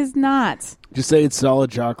is not. Just say it's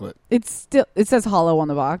solid chocolate. It's still. It says hollow on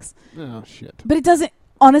the box, Oh shit! but it doesn't.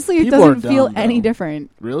 Honestly, it People doesn't are feel dumb, any though.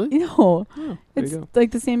 different. Really? No, Oh, there it's you go.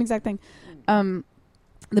 like the same exact thing.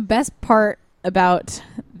 The best part about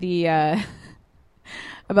the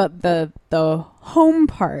home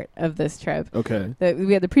part of this trip. Okay.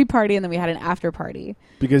 We had the pre-party and then we had an after-party.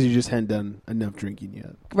 Because you just hadn't done enough drinking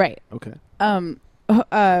yet. Right. Okay.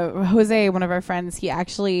 Jose, one of our friends, he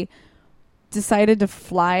actually decided to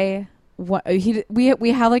fly.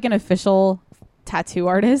 We have like an official tattoo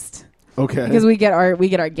artist Okay. because we get our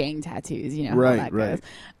gang tattoos. You know Right, how that right.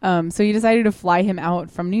 goes. So he decided to fly him out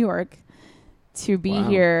from New York to be Wow.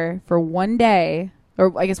 here for 1 day,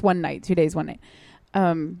 or I guess 1 night, 2 days, 1 night,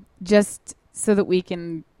 just so that we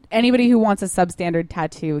can. Anybody who wants a substandard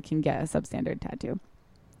tattoo can get a substandard tattoo.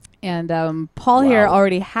 And Paul here Wow.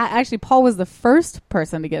 already had. Actually, Paul was the first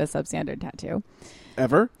person to get a substandard tattoo.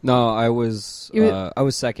 Ever? no, I was You-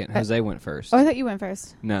 second. Jose went first. Oh, I thought you went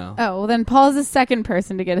first. No. Oh, well then Paul's the second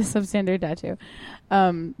person to get a substandard tattoo.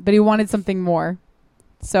 But he wanted something more.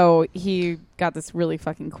 So he got this really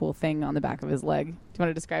fucking cool thing on the back of his leg. Do you want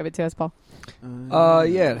to describe it to us, Paul?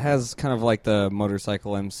 Yeah, it has kind of like the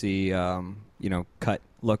motorcycle MC, cut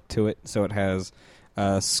look to it. So it has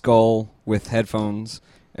a skull with headphones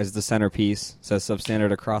as the centerpiece. It says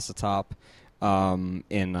substandard across the top, in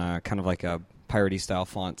kind of like a piratey style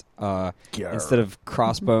font. Instead of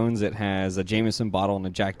crossbones, it has a Jameson bottle and a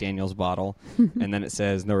Jack Daniels bottle, and then it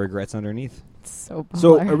says no regrets underneath. So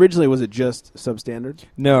So baller. originally, was it just substandard?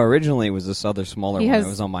 No, originally it was this other smaller He one has- that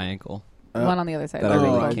was on my ankle. one on the other side. That I Looks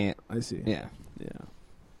really like- can't. I see. Yeah, Yeah.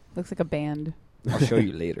 Looks like a band. I'll show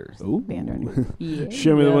you later. Ooh. Band underneath. Yeah.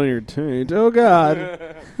 Show me the one of your taint. Oh God.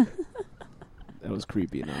 That was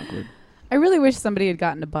creepy and awkward. I really wish somebody had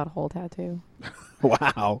gotten a butthole tattoo.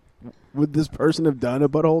 Wow. Would this person have done a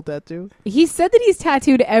butthole tattoo? He said that he's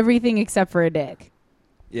tattooed everything except for a dick.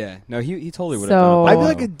 Yeah, no, he totally would So- have done. I feel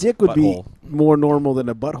like a dick would Butthole. be more normal than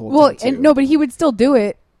a butthole Well, tattoo. and, no, but he would still do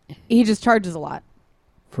it. He just charges a lot.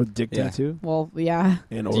 For dick Yeah. tattoo? Well, yeah.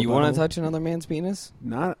 And Do you want butthole? to touch another man's penis?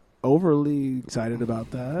 Not overly excited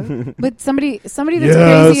about that. But somebody that's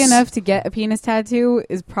Yes. crazy enough to get a penis tattoo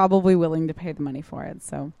is probably willing to pay the money for it.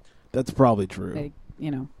 So, That's probably true. like,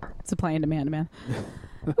 supply and demand, man.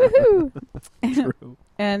 Woohoo! True.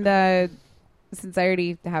 And since I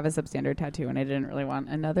already have a substandard tattoo and I didn't really want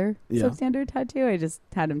another Yeah. substandard tattoo, I just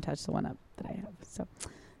had him touch the one up that I have. So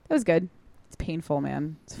that was good. It's painful,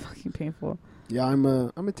 man. It's fucking painful. Yeah, I'm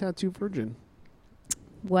a tattoo virgin.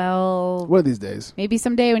 Well, One of these days. maybe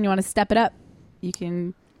someday when you want to step it up, you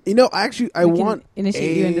can. You know, actually, I we can want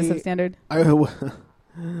initiate you into substandard.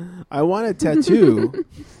 I want a tattoo.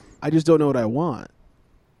 I just don't know what I want.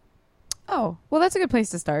 Oh, well, that's a good place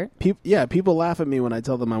to start. People laugh at me when I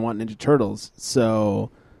tell them I want Ninja Turtles, so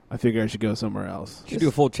I figure I should go somewhere else. You should do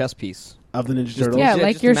a full chest piece. Of the Ninja Just- Turtles? Yeah,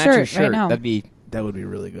 like just to your match shirt right now. That'd be That would be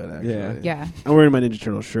really good, actually. Yeah. Yeah. I'm wearing my Ninja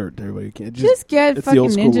Turtle shirt. Everybody can Just get it's the fucking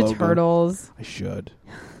old school Ninja logo. Turtles. I should.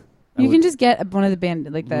 You would- can just get one of the band,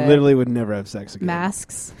 like the Literally would never have sex again.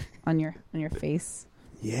 masks on your face.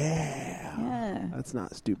 Yeah. Yeah. That's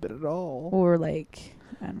not stupid at all. Or like,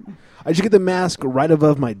 I don't know. I should get the mask right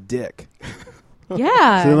above my dick.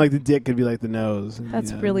 Yeah. So then, like, the dick could be like the nose. and,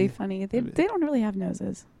 That's you know, really funny. They don't really have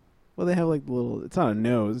noses. Well, they have like the little. It's not a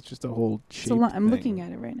nose. It's just a whole shape. So I'm looking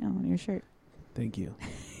at it right now on your shirt. Thank you.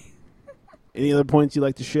 Any other points you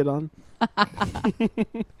like to shit on?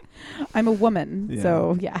 I'm a woman, Yeah.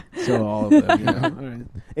 so yeah. So all of them. Yeah. All right.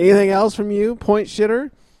 Anything else from you? Point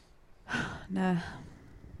shitter? Nah,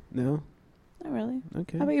 No. not really.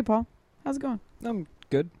 Okay. How about you, Paul? How's it going? I'm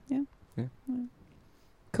good. Yeah.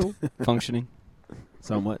 Cool. Functioning.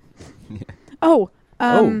 Somewhat. Oh,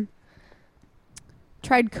 Oh.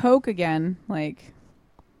 tried Coke again, like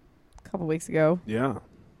a couple weeks ago. Yeah.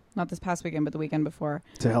 Not this past weekend, but the weekend before.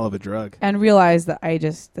 It's a hell of a drug. And realized that I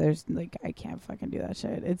can't fucking do that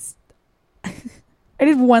shit. It's I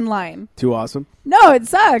did one line. Too awesome. No, it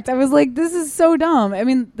sucked. I was like, this is so dumb. I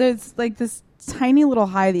mean, there's like this tiny little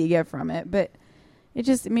high that you get from it, but it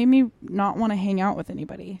made me not want to hang out with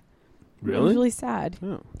anybody. It was Really? really sad.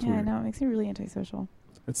 Oh, that's Yeah, I weird. know. It makes me really antisocial.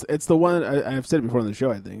 It's the one I've said it before on the show.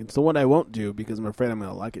 I think it's the one I won't do because I'm afraid I'm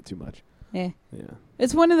going to like it too much. Yeah. Yeah.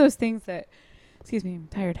 It's one of those things that, excuse me, I'm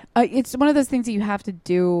tired. It's one of those things that you have to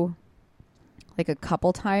do like a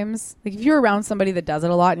couple times. Like if you're around somebody that does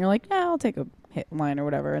it a lot and you're like, yeah, I'll take a hit line or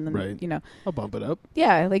whatever. And then, Right. you know, I'll bump it up.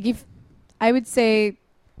 yeah, like if I would say,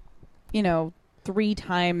 you know, 3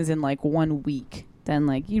 times in like 1 week, then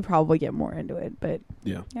like you'd probably get more into it. But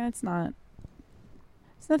Yeah. yeah, it's nothing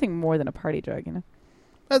more than a party drug, you know.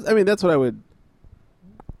 I mean, that's what I would.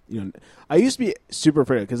 I used to be super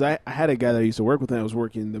afraid because I had a guy that I used to work with, and I was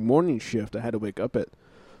working the morning shift. I had to wake up at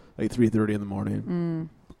like 3:30 in the morning.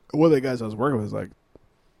 One of the guys I was working with was like,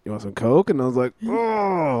 "You want some Coke?" And I was like,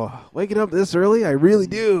 "Oh, waking up this early? I really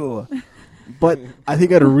do." But I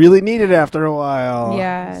think I'd really need it after a while.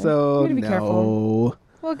 Yeah. So You gotta be no. careful.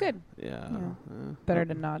 Well, good. Yeah. Better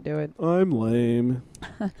to not do it. I'm lame.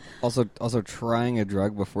 Also, trying a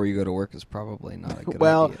drug before you go to work is probably not a good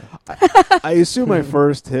Well, idea. I assume my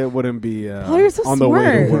first hit wouldn't be Oh, you're so on the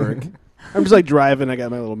way to smart. work. I'm just like driving. I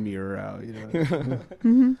got my little mirror out.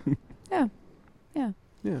 Yeah. Yeah.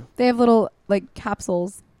 Yeah. They have little like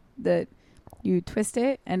capsules that you twist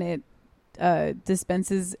it and it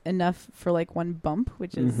dispenses enough for like 1 bump,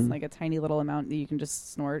 which is like a tiny little amount that you can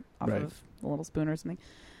just snort off Right. of a little spoon or something.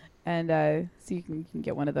 And so you can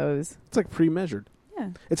get one of those. It's like pre-measured.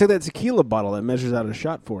 Yeah. It's like that tequila bottle that measures out a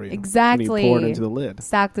shot for you. Exactly. When you pour it into the lid.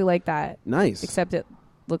 Exactly like that. Nice. Except it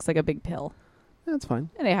looks like a big pill. That's fine.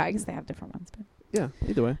 And I guess they have different ones. But. Yeah.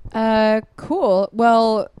 Either way. Cool.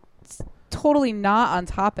 Well, it's totally not on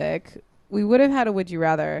topic. We would have had a would you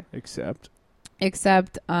rather. Except.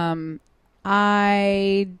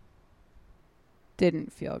 I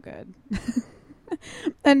didn't feel good.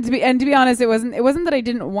 and to be honest, it wasn't that I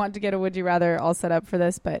didn't want to get a would you rather all set up for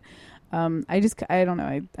this, but I don't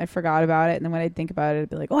know. I forgot about it, and then when I'd think about it, I'd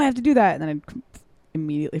be like, oh, I have to do that, and then I'd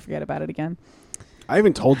immediately forget about it again. I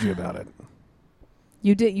even told you about it.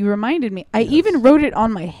 You did. You reminded me. I even wrote it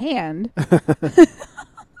on my hand.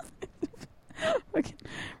 Okay.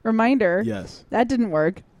 Reminder. Yes. That didn't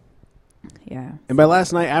work. Yeah. And by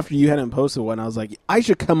last night, after you hadn't posted one, I was like, I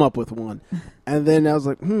should come up with one. And then I was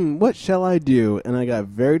like, what shall I do? And I got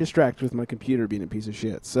very distracted with my computer being a piece of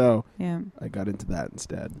shit. So Yeah. I got into that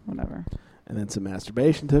instead. Whatever. And then some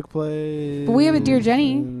masturbation took place. But we have a Dear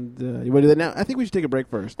Jenny. And, you want to do that now? I think we should take a break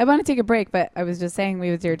first. I want to take a break, but I was just saying we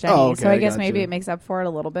have Dear Jenny. Oh, okay, so I I guess gotcha. maybe it makes up for it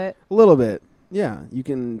a little bit. A little bit. Yeah. You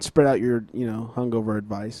can spread out your, hungover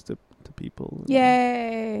advice to people.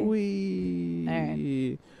 Yay. We. All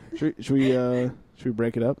right. Should we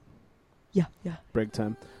break it up? Yeah. Break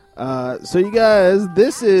time. So you guys,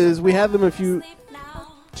 we had them a few,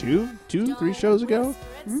 3 shows ago.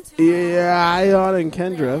 Yeah, Ion and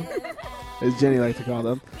Kendra, as Jenny likes to call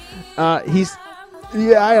them.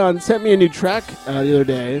 Ion sent me a new track the other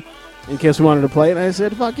day in case we wanted to play it. And I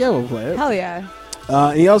said, fuck yeah, we'll play it. Hell yeah.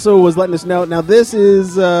 And he also was letting us know. Now this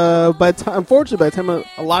is, unfortunately, by the time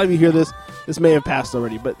a lot of you hear this may have passed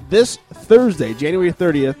already. But this Thursday, January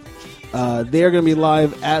 30th, they are going to be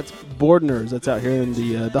live at Bordner's. That's out here in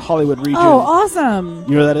the Hollywood region. Oh, awesome.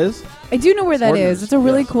 You know where that is? I do know where that Bordner's, is. It's a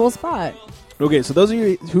really yes. cool spot. Okay, so those of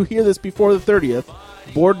you who hear this before the 30th,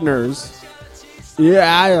 Bordner's,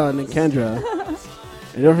 Ion and Kendra.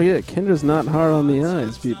 And don't forget, Kendra's not hard on the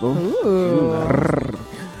eyes, people. Ooh.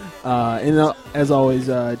 And as always,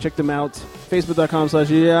 check them out.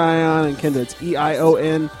 Facebook.com/Ion and Kendra. It's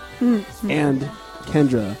EION and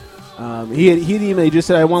Kendra. He emailed. He just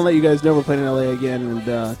said, I want to let you guys know we're playing in LA again.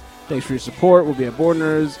 And thanks for your support. We'll be at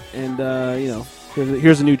Bordner's. And,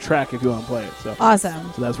 here's a new track if you want to play it. So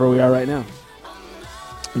Awesome. that's where we are right now.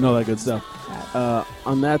 And all that good stuff.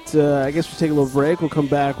 On that, I guess we'll take a little break. We'll come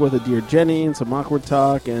back with a Dear Jenny and some awkward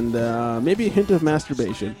talk and maybe a hint of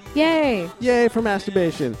masturbation. Yay. Yay for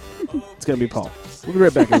masturbation. It's going to be Paul. We'll be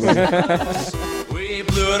right back. We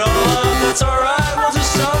blew it all up, it's alright, we'll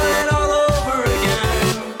just start it all over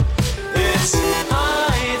again. It's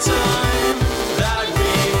high time that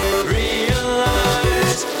we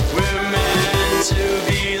realize we're meant to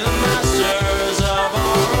be the masters of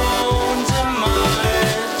our own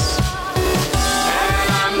demise. And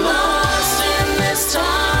I'm lost in this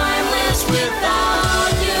timeless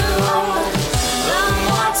without you. The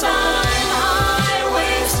more time I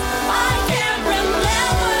waste, I can't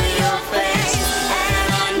remember your face. And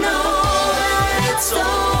I know that it's so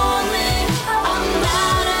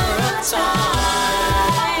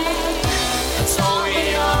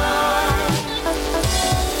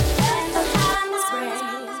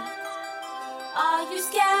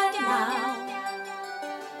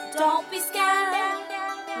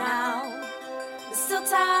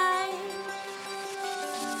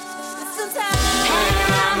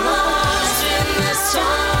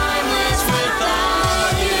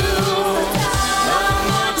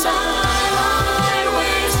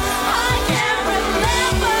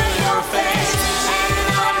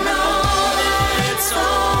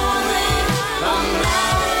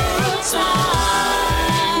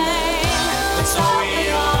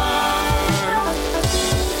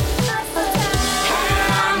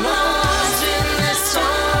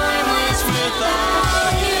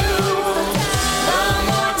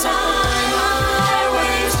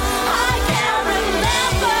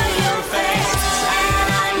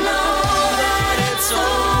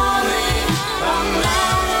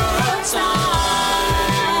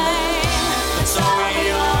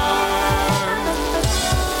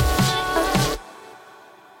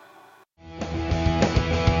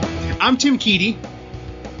I'm Tim Keedy.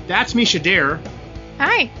 That's Misha Dare.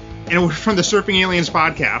 Hi. And we're from the Surfing Aliens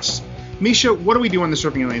podcast. Misha, what do we do on the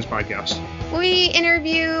Surfing Aliens podcast? We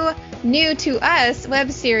interview new to us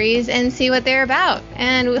web series and see what they're about,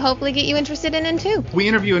 and we hopefully get you interested in them too. We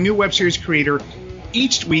interview a new web series creator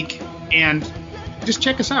each week, and just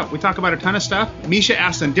check us out. We talk about a ton of stuff. Misha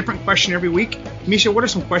asks a different question every week. Misha, what are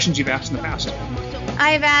some questions you've asked in the past?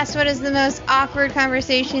 I've asked what is the most awkward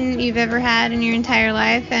conversation you've ever had in your entire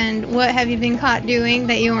life, and what have you been caught doing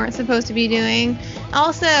that you weren't supposed to be doing.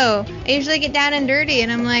 Also, I usually get down and dirty,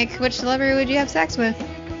 and I'm like, which celebrity would you have sex with?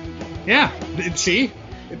 Yeah, see?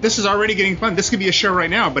 This is already getting fun. This could be a show right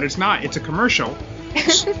now, but it's not. It's a commercial.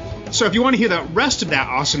 So if you want to hear the rest of that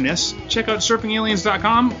awesomeness, check out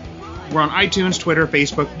surfingaliens.com. We're on iTunes, Twitter,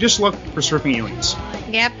 Facebook. Just look for Surfing Aliens.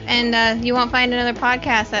 Yep, and you won't find another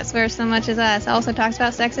podcast that swears so much as us. Also talks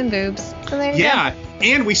about sex and boobs. So there you Yeah,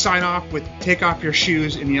 and we sign off with "Take off your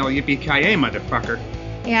shoes and yell yippee-ki-yay, motherfucker."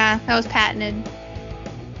 go. Yeah, that was patented.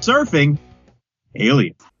 Surfing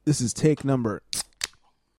Aliens. This is take number.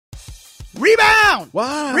 Rebound!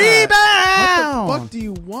 Wow. Rebound! What the fuck do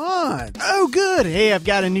you want? Oh, good. Hey, I've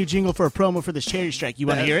got a new jingle for a promo for this charity strike. You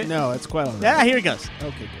want to hear it? No, it's quite all right. Yeah, here it goes.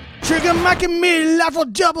 Okay, good. Trigger Mike and me live for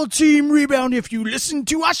double team rebound if you listen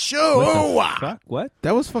to our show. Fuck, what?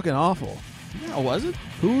 That was fucking awful. No, was it?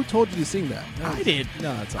 Who told you to sing that? I did.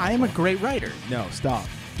 No, it's I am a great writer. No, stop.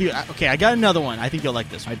 Dude, okay, I got another one. I think you'll like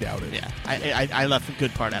this one. I doubt it. Yeah, I left a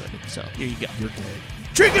good part out of it, so here you go. You're gay.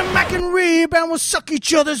 Trigger Mac and Rebound will suck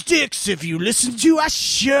each other's dicks if you listen to our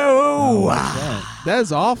show. That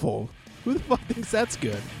is awful. Who the fuck thinks that's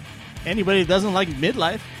good? Anybody that doesn't like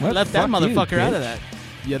midlife, What? left that Fuck you, motherfucker out of bitch. that.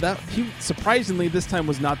 Yeah, that he surprisingly this time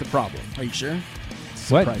was not the problem. Are you sure?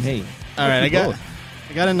 What? Surprising. Hey, All right, you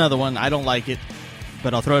I got another one. I don't like it,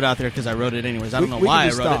 but I'll throw it out there because I wrote it anyways. I don't know we why I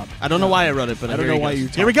can wrote just it. stop. I don't know why I wrote it, but I don't here know it why goes. you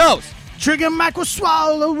Here we goes. Trigger Mac will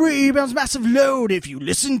swallow Rebound's massive load if you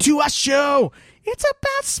listen to our show. It's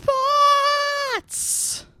about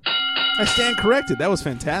sports. I stand corrected. That was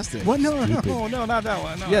fantastic. What? No, not that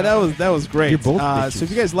one. No, Yeah, that was great. You're both So bitches. if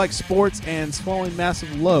you guys like sports and swallowing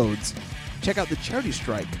massive loads, check out the Charity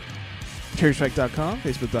Strike. CharityStrike.com,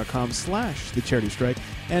 Facebook.com/The Charity Strike,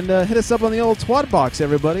 and hit us up on the old twat box,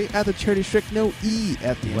 everybody, at the Charity Strike. No E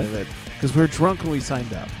at the end of it, because we were drunk when we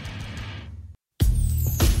signed up.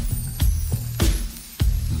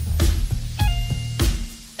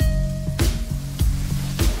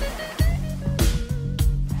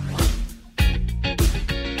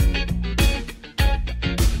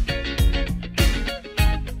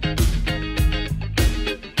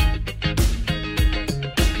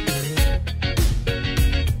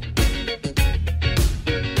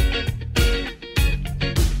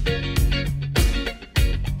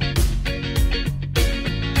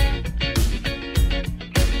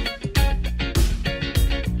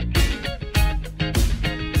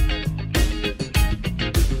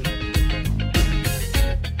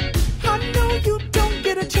 I know you don't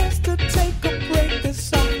get a chance to take a break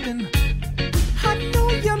this often. I know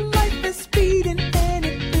your life is speeding and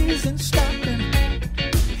it isn't stopping.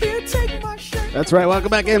 Here, take my shirt. That's right. Welcome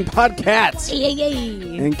back in, Podcats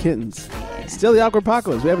and Kittens. Still the Awkward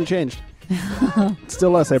Apocalypse. We haven't changed. It's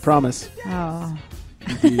still us, I promise. Oh.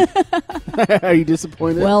 Are you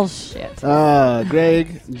disappointed? Well, shit.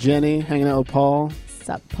 Greg, Jenny, hanging out with Paul.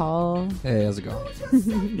 Sup, Paul? hey, how's it going?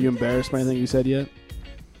 You embarrassed by anything you said yet?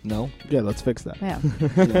 No. Yeah, let's fix that. Yeah.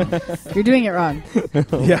 You're doing it wrong.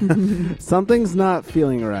 Yeah. Something's not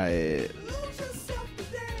feeling right.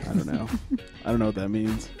 I don't know. I don't know what that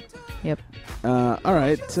means. Yep. All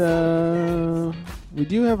right. We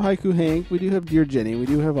do have Haiku Hank. We do have Dear Jenny. We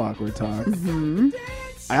do have Awkward Talk. Mm-hmm.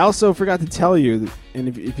 I also forgot to tell you, and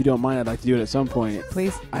if you don't mind, I'd like to do it at some point.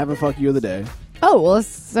 Please. I have a Fuck You of the Day. Oh, well,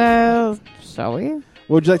 shall we? What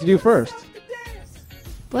would you like to do first?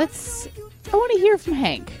 I want to hear from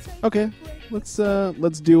Hank. Okay. Let's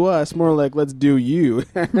do us. More like let's do you.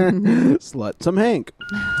 Slut some Hank.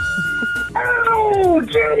 Oh,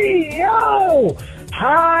 Jenny! Oh!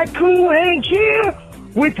 Haiku Hank here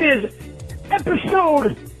with his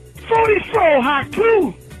episode 44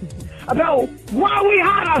 haiku about why we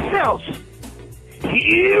hide ourselves.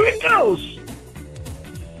 Here it goes.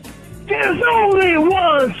 There's only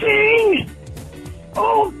one thing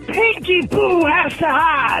old Pinky Pooh has to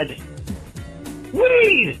hide.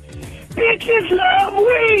 Weed! Bitches love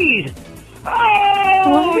weed!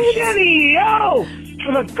 Oh, What? Jenny! Oh!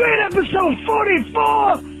 For the great episode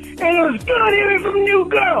 44, and it was good hearing from you,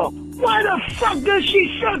 girl. Why the fuck does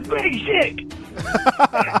she suck big dick?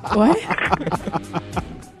 What?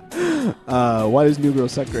 Why does New Girl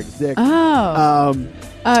suck Greg's dick? Oh.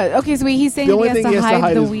 Okay, so he's saying The that only he thing has to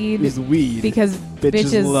hide the is weed weed because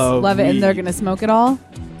bitches love it and weed. they're going to smoke it all?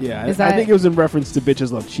 Yeah, Is I that- think it was in reference to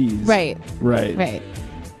bitches love cheese. Right. Right.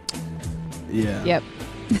 Yeah. Yep.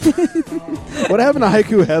 What happened to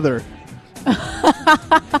Haiku Heather?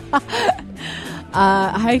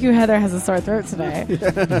 Haiku Heather has a sore throat today.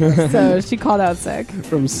 So she called out sick.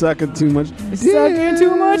 From sucking too much Sucking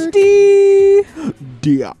too much D.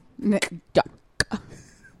 dick.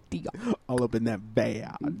 D. All up in that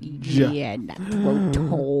badge. Yeah, that throat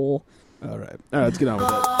hole. All right, let's get on with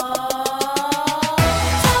it.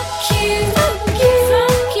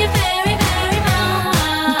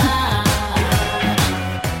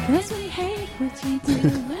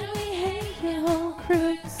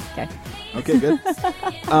 Okay, good.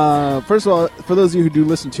 First of all, for those of you who do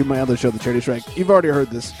listen to my other show, The Charity Strike, you've already heard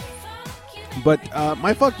this. But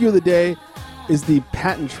my fuck you of the day is the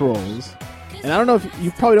patent trolls. And I don't know if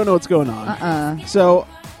you probably don't know what's going on. So,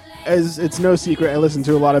 as it's no secret, I listen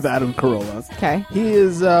to a lot of Adam Carolla. Okay. He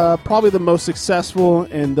is probably the most successful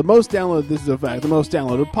and the most downloaded, this is a fact, the most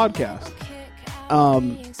downloaded podcast.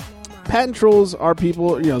 Patent trolls are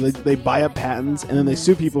people, they buy up patents and then they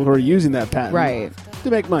sue people who are using that patent. Right. To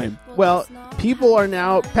make money. Well,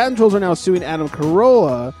 patent trolls are now suing Adam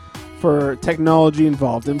Carolla for technology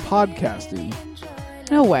involved in podcasting.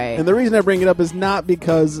 No way. And the reason I bring it up is not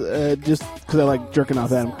because just because I like jerking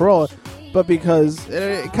off Adam Carolla, but because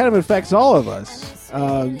it kind of affects all of us.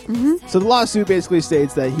 So the lawsuit basically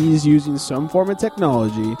states that he's using some form of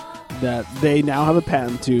technology that they now have a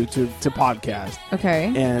patent to podcast.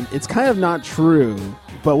 Okay. And it's kind of not true.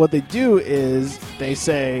 But what they do is they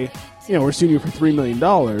say, we're suing you for $3 million.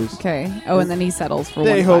 Okay. Oh, and then he settles for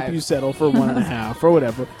They 1.5. hope you settle for 1.5 or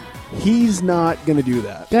whatever. He's not going to do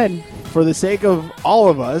that. Good. For the sake of all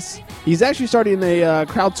of us, he's actually starting a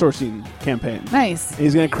crowdsourcing campaign. Nice.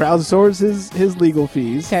 He's going to crowdsource his legal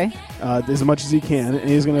fees. Okay. As much as he can, and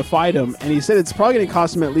he's going to fight him. And he said it's probably going to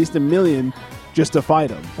cost him at least $1 million just to fight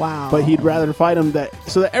him. Wow. But he'd rather fight him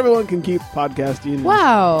so that everyone can keep podcasting.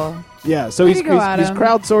 Wow. Yeah, so Way he's to go, Adam.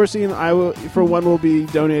 crowdsourcing. I will, for one, will be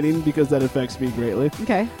donating because that affects me greatly.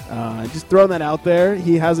 Okay. Just throwing that out there.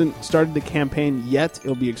 He hasn't started the campaign yet.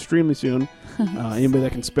 It'll be extremely soon. Anybody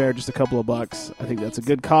that can spare just a couple of bucks, I think that's a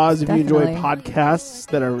good cause. If you enjoy Definitely. podcasts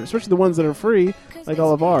that are, especially the ones that are free, like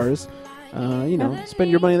all of ours, spend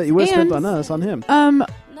your money that you would have spent on us, on him.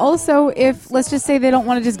 Also, if let's just say they don't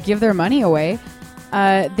want to just give their money away,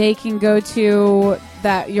 they can go to your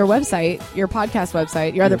website, your podcast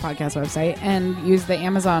website, your other podcast website, and use the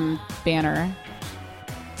Amazon banner.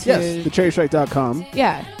 Yes, thecharitystrike.com.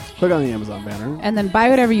 Yeah. Click on the Amazon banner. And then buy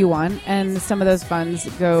whatever you want, and some of those funds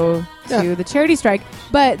go to the charity strike.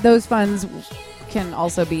 But those funds can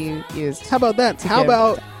also be used. How about that? to How give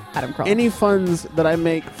about Adam Carolla. any funds that I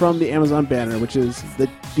make from the Amazon banner, which is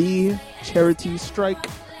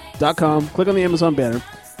thecharitystrike.com. Click on the Amazon banner.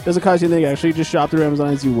 Doesn't cost you anything, actually. Just shop through Amazon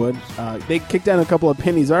as you would. They kick down a couple of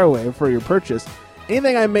pennies our way for your purchase.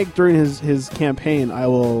 Anything I make during his campaign, I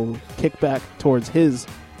will kick back towards his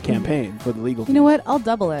campaign for the legal You know what? I'll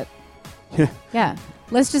double it. Yeah.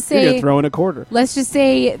 Let's just You're say gonna throw in a quarter. Let's just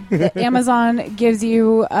say that Amazon gives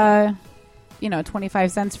you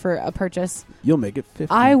 25 cents for a purchase. You'll make it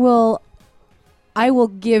 50. I will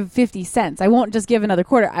give 50 cents. I won't just give another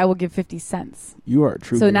quarter. I will give 50 cents. You are a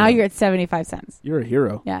true So hero. now you're at 75 cents. You're a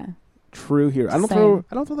hero. Yeah. True hero. I don't Same.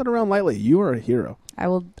 throw that around lightly. You are a hero. I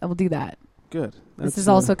will do that. Good. This is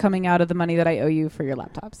also coming out of the money that I owe you for your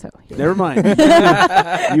laptop. So Never mind.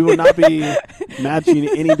 You will not be matching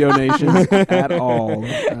any donations at all.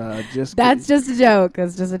 That's just a joke.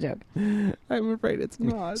 That's just a joke. I'm afraid it's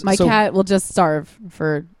not. My cat will just starve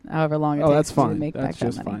for however long it takes that's to fine. make That's back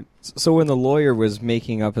just that money. fine. So when the lawyer was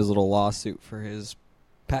making up his little lawsuit for his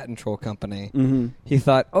patent troll company, he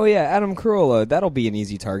thought, oh yeah, Adam Carolla, that'll be an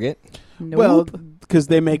easy target. Nope. Well, because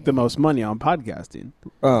they make the most money on podcasting.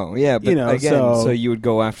 Oh yeah, but again, so you would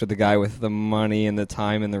go after the guy with the money and the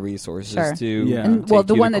time and the resources Sure. to And, take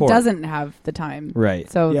the you one to that court. doesn't have the time. Right.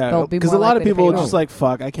 So they'll be because more a lot of likely to people pay are just more. like,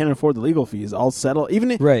 fuck, I can't afford the legal fees. I'll settle.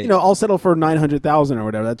 Right. I'll settle for $900,000 or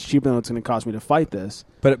whatever. That's cheaper than it's going to cost me to fight this.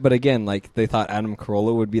 But again, like they thought Adam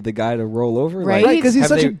Carolla would be the guy to roll over, Right. Right, because he's Have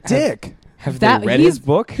such they- a dick. Have That- they read he's- his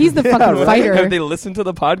book? he's the fucking right. fighter. Have they listened to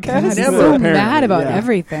the podcast? He's Never, so apparently, mad about yeah.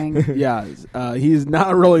 everything. Yeah, he's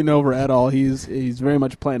not rolling over at all. He's very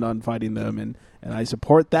much planned on fighting them, and I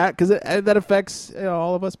support that because that affects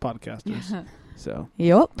all of us podcasters. So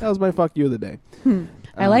Yup. that was my fuck you of the day.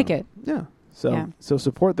 I like it. Yeah. So Yeah. so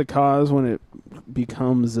support the cause when it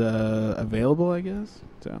becomes available, I guess.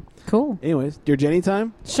 So Cool. anyways, dear Jenny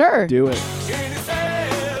time, Sure. do it. Jenny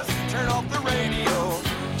says, turn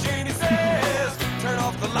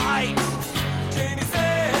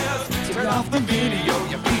the video.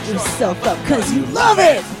 You beat yourself up because you love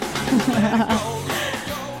it.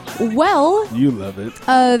 Well, You love it.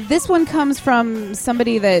 this one comes from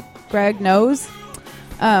somebody that Greg knows.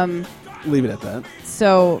 Leave it at that.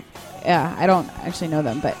 So, yeah, I don't actually know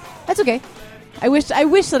them, but that's okay. I wish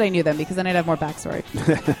that I knew them because then I'd have more backstory.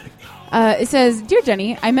 It says, Dear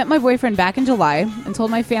Jenny, I met my boyfriend back in July and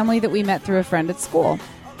told my family that we met through a friend at school.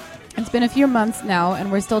 It's been a few months now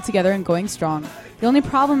and we're still together and going strong. The only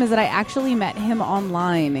problem is that I actually met him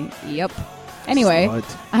online. Yep. Anyway,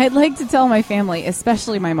 Slut. I'd like to tell my family,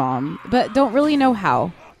 especially my mom, but don't really know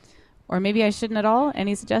how. Or maybe I shouldn't at all.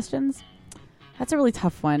 Any suggestions? That's a really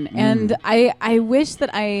tough one. And I wish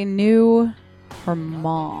that I knew her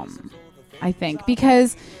mom, I think,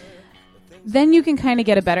 because then you can kind of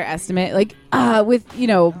get a better estimate. Like, with,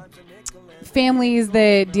 families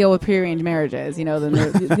that deal with prearranged marriages,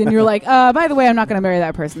 then you're like, by the way, I'm not going to marry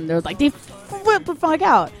that person. They're like, they flip the fuck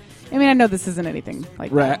out. I mean, I know this isn't anything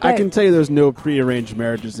like Right. that. I but can tell you there's no prearranged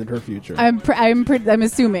marriages in her future. I'm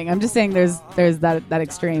assuming. I'm just saying there's that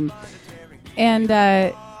extreme. And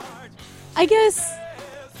I guess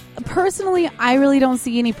personally, I really don't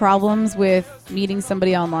see any problems with meeting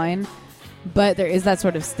somebody online, but there is that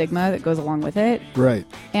sort of stigma that goes along with it. Right.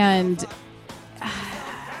 And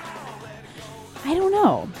I don't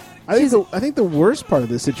know. I think the worst part of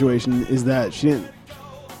this situation is that she didn't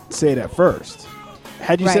say it at first.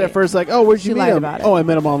 Had you said Right. at first, like, "Oh, where'd you She meet lied him?" about it. Oh, I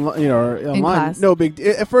met him online. Or online. class. No big.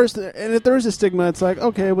 At first, and if there is a stigma, it's like,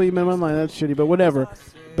 okay, well, you met him online. That's shitty, but whatever.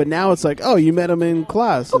 But now it's like, oh, you met him in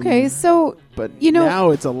class. Okay, and- so but you know, now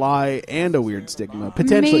it's a lie and a weird stigma.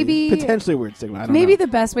 Potentially a weird stigma. I don't maybe know. the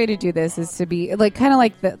best way to do this is to be like kind of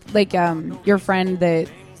like your friend that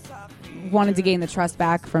wanted to gain the trust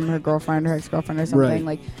back from her girlfriend or ex-girlfriend or something. Right.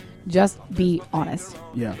 Like, just be honest.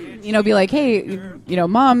 Yeah. Be like, hey,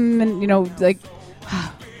 mom, and like,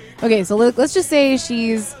 okay, so let's just say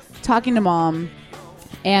she's talking to mom,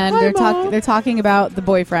 and they're talking about the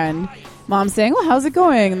boyfriend. Mom's saying, "Well, how's it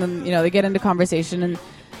going?" And then they get into conversation, and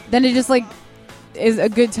then it just like is a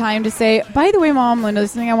good time to say, "By the way, Mom,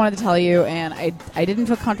 there's something I wanted to tell you, and I didn't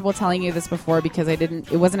feel comfortable telling you this before because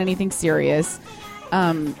it wasn't anything serious,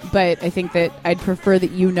 but I think that I'd prefer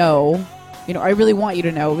that I really want you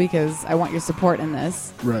to know because I want your support in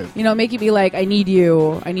this." Right. Make it be like, I need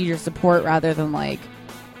your support rather than like,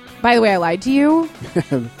 by the way, I lied to you.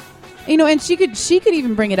 And she could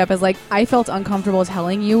even bring it up as like, I felt uncomfortable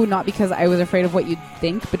telling you, not because I was afraid of what you'd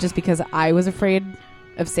think, but just because I was afraid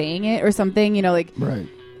of saying it or something, like, Right.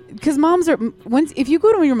 because moms are, if you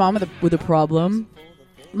go to your mom with a problem,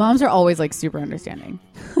 moms are always like super understanding.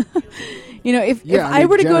 If I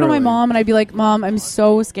were to go to my generally. mom and I'd be like, Mom, I'm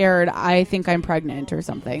so scared, I think I'm pregnant or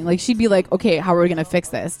something, like, she'd be like, okay, how are we going to fix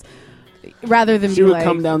this? Rather than She be would like,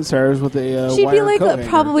 come downstairs with a she'd be wire like coat hanger.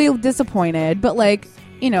 probably disappointed, but like,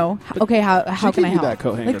 okay, how she can I could do help? that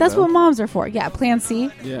coat hanger, Like, that's though. what moms are for. Yeah, plan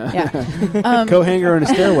C. Yeah. Yeah. Coat hanger in a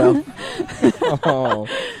stairwell.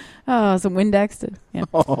 Oh, some Windex to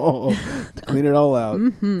To clean it all out.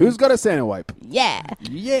 Who's got a Santa wipe? yeah.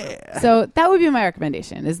 Yeah. So that would be my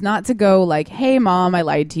recommendation: is not to go like, "Hey, Mom, I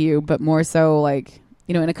lied to you," but more so like,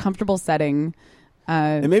 in a comfortable setting.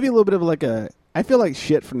 And maybe a little bit of like I feel like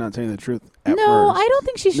shit for not telling the truth at No, first. I don't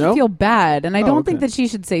think she should No? feel bad, and I Oh, don't think okay. that she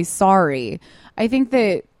should say sorry. I think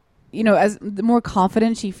that as the more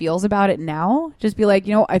confident she feels about it now, just be like,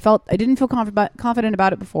 I didn't feel confident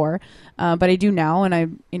about it before, but I do now, and I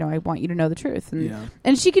want you to know the truth, and Yeah.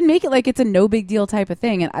 and she can make it like it's a no big deal type of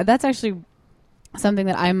thing, and that's actually something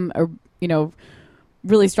that I'm a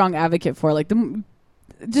really strong advocate for. Like,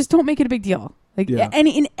 just don't make it a big deal. Like, Yeah.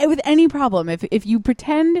 with any problem, if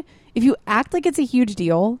you act like it's a huge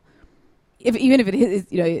deal, even if it is,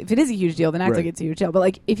 if it is a huge deal, then act Right. like it's a huge deal. But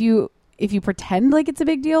like, if you pretend like it's a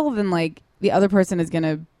big deal, then like the other person is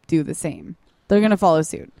gonna do the same. They're gonna follow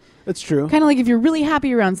suit. That's true. Kind of like if you're really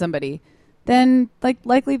happy around somebody, then like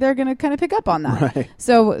likely they're gonna kind of pick up on that. Right.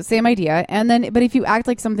 So same idea. And then, but if you act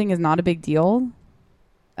like something is not a big deal,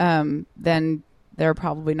 then they're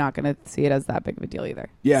probably not going to see it as that big of a deal either.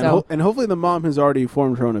 Yeah, So, and hopefully the mom has already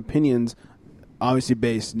formed her own opinions, obviously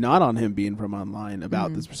based not on him being from online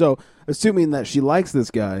about Mm-hmm. this. So, assuming that she likes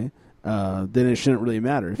this guy, then it shouldn't really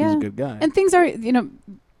matter if he's a good guy. And things are,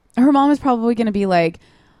 her mom is probably going to be like,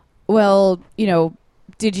 well,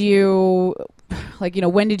 did you, like,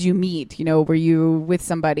 when did you meet? Were you with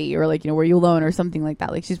somebody, or like, were you alone or something like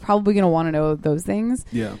that? Like, she's probably going to want to know those things.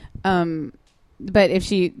 Yeah. But if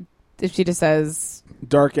she just says,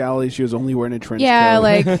 Dark alley, she was only wearing a trench yeah, coat.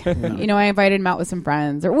 like, Yeah. I invited him out with some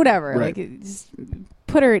friends or whatever. Right. Like, just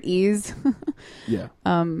put her at ease. Yeah.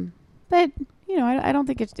 but I don't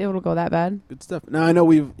think it'll go that bad. Good stuff. Now I know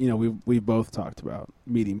we've both talked about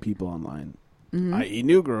meeting people online, i.e.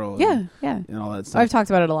 New Girl. Yeah, and all that stuff. I've talked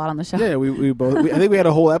about it a lot on the show. Yeah, we both. I think we had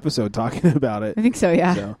a whole episode talking about it. I think so.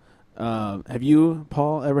 Yeah. So, have you,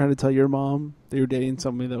 Paul, ever had to tell your mom that you were dating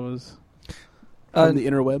somebody that was from the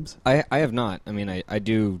interwebs? I have not. I mean, I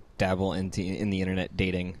do dabble in the internet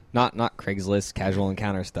dating, not Craigslist casual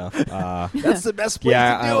encounter stuff. That's the best place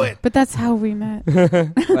to do it. But that's how we met.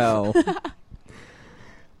 Well,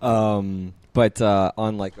 but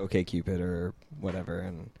on like OkCupid or whatever,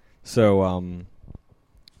 and so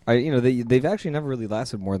they've actually never really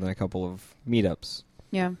lasted more than a couple of meetups.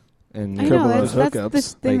 Yeah. And I know that's hookups. the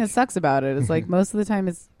thing Like- that sucks about it. Is like most of the time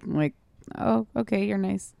it's like, oh, okay, you're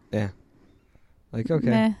nice. Yeah. Like, okay,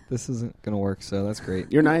 Meh. this isn't going to work, so that's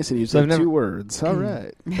great. You're nice and you So said I've never- 2 words. All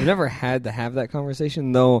right. I've never had to have that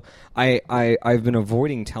conversation, though I've been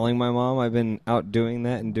avoiding telling my mom I've been out doing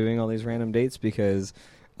that and doing all these random dates because,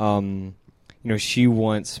 she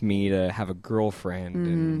wants me to have a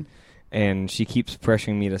girlfriend and she keeps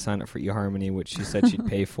pressuring me to sign up for eHarmony, which she said she'd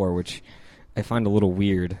pay for, which I find a little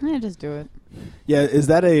weird. Yeah, just do it. Yeah, is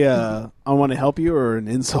that a I want to help you or an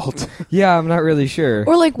insult? Yeah, I'm not really sure.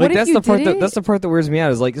 Or like, what if that's you the part did it? that's the part that wears me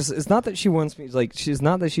out. Is like it's not that she wants me. Like she's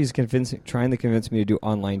not that she's trying to convince me to do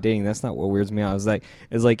online dating. That's not what weirds me out. Is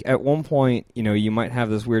like at one point, you might have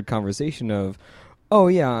this weird conversation of, oh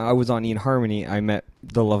yeah, I was on eHarmony. I met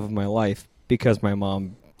the love of my life because my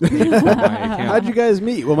mom paid for my account. How'd you guys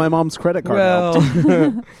meet? Well, my mom's credit card helped.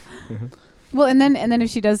 Well, Well, and then if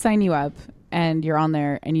she does sign you up and you're on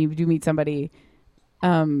there and you do meet somebody,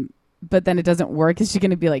 but then it doesn't work, is she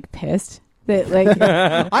going to be like pissed that like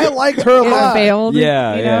I liked her a it lot. failed?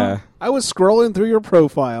 yeah, you know? yeah. I was scrolling through your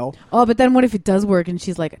profile. Oh, but then what if it does work and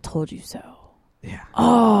she's like, I told you so? Yeah.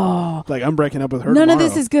 Oh, Like, I'm breaking up with her none of tomorrow.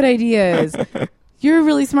 this is good ideas. You're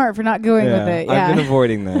really smart for not going with it. Yeah. I've been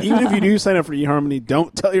avoiding that. Even if you do sign up for eHarmony,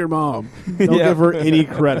 don't tell your mom. Don't Yeah. give her any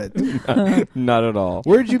credit. Not at all.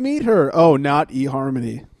 Where'd you meet her? Oh, not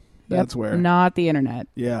eHarmony. That's Yep, where. Not the internet.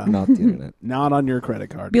 Yeah. Not the internet. Not on your credit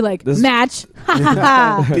card. Be like, This- match.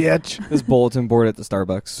 Bitch. This bulletin board at the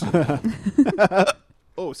Starbucks.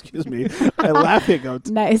 Oh, excuse me. I laugh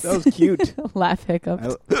hiccuped. Nice. That was cute. Laugh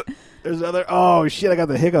hiccups. There's other. Oh, shit. I got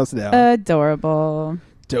the hiccups now. Adorable.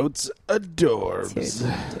 Totes adorbs.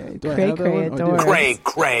 Do I Cray have that cray one? Oh, I do. adorbs. Cray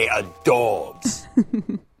cray adorbs.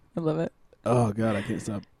 I love it. Oh, God. I can't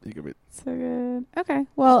stop thinking of it. So good. Okay.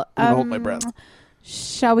 Well, I'm gonna hold my breath.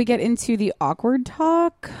 Shall we get into the awkward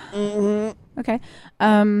talk? Mm-hmm. Okay.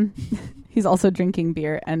 He's also drinking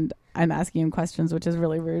beer, and I'm asking him questions, which is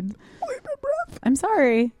really rude. Holding my breath. I'm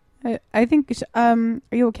sorry. I think. Are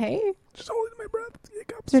you okay? Just holding my breath.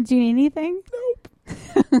 Hiccups. Do you need anything?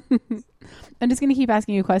 Nope. I'm just gonna keep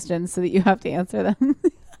asking you questions so that you have to answer them.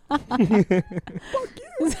 Fuck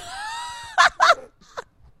you.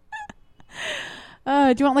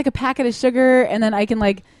 Do you want like a packet of sugar, and then I can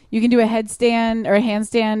like you can do a headstand or a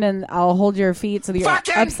handstand, and I'll hold your feet so that you're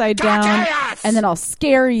upside down, and then I'll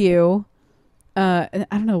scare you. And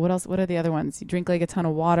I don't know what else. What are the other ones? You drink like a ton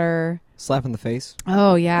of water. Slap in the face.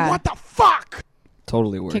 Oh yeah. What the fuck?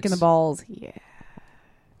 Totally works. Kicking the balls. Yeah.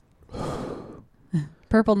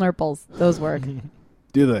 Purple nurples. Those work.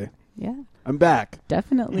 Do they? Yeah. I'm back.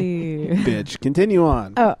 Definitely. Bitch. Continue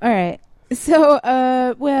on. Oh, all right. So,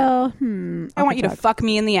 I want you to fuck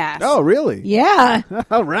me in the ass. Oh, really? Yeah.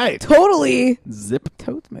 All right. Totally. Zip.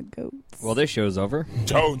 Totes my goats. Well, this show's over.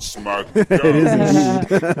 Totes my It is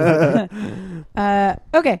indeed.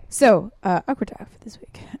 Okay, so awkward talk for this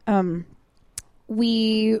week.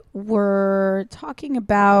 We were talking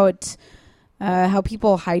about how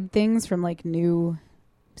people hide things from like new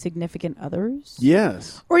significant others.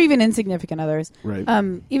 Yes. Or even insignificant others. Right.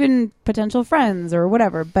 Even potential friends or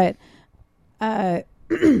whatever. But sorry,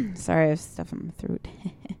 I have stuff in my throat.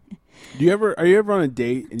 Are you ever on a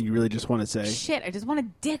date and you really just want to say? Shit, I just want a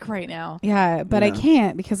dick right now. Yeah, but I Yeah.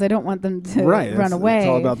 can't because I don't want them to Right. run away. It's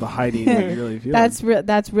all about the hiding what you really feel.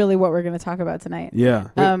 That's really what we're going to talk about tonight. Yeah.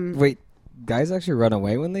 Wait, guys actually run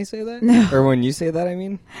away when they say that? No. Or when you say that, I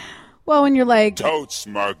mean? Well, when you're like, Totes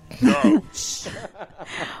my goats.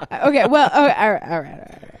 okay, well, all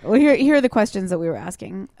right. Well, here are the questions that we were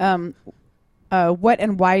asking. What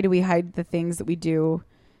and why do we hide the things that we do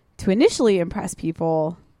to initially impress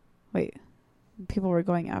people? Wait, people we're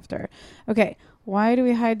going after. Okay, why do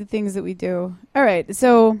we hide the things that we do? All right,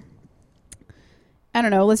 so I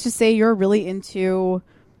don't know. Let's just say you're really into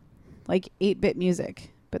like 8-bit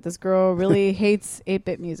music, but this girl really hates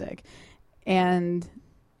 8-bit music, and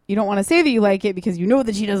you don't want to say that you like it because you know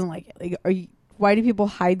that she doesn't like it. Like, why do people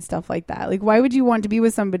hide stuff like that? Like, why would you want to be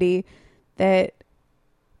with somebody that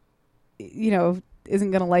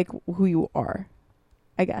isn't gonna like who you are.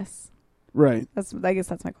 I guess. Right. I guess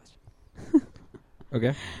that's my question.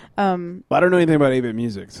 Okay. Well, I don't know anything about 8-bit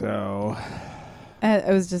music, so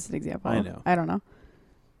it was just an example. I know. I don't know.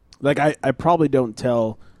 Like I probably don't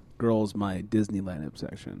tell girls my Disneyland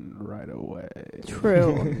obsession right away.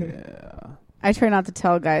 True. Yeah. I try not to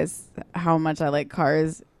tell guys how much I like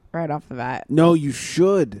cars right off the bat. No, you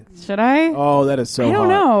should. Should I? Oh, that is so I don't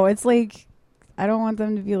hot. know. It's like I don't want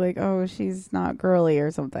them to be like, oh, she's not girly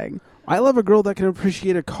or something. I love a girl that can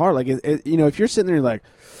appreciate a car. Like, if you're sitting there you're like,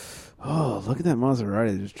 oh, look at that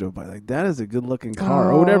Maserati that just drove by. Like, that is a good-looking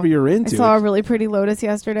car, or whatever you're into. I saw a really pretty Lotus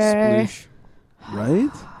yesterday. Sploosh. Right?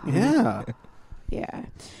 Yeah. Yeah.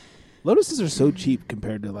 Lotuses are so cheap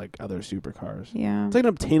compared to, like, other supercars. Yeah. It's like an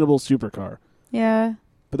obtainable supercar. Yeah.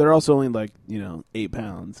 But they're also only, like, 8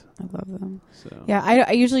 pounds. I love them. So. Yeah,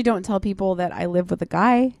 I usually don't tell people that I live with a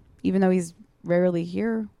guy, even though he's rarely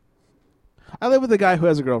here. I live with a guy who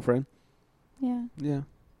has a girlfriend. Yeah. Yeah.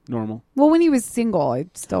 Normal. Well, when he was single, I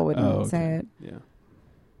still wouldn't say it. Yeah.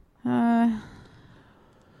 I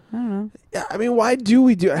don't know. Yeah, I mean, why do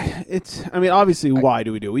we do it? I mean, obviously, why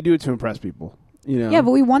do we do it? We do it to impress people. Yeah,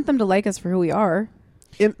 but we want them to like us for who we are.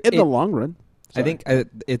 In the long run. I think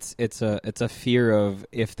it's a fear of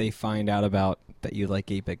if they find out about that you like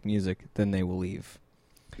 8-bit music, then they will leave.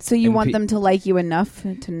 So you want them to like you enough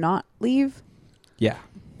to not leave? Yeah.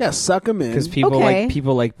 Yeah, suck them in. Because people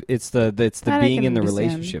like it's the That being in the understand.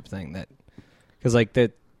 relationship thing that, because like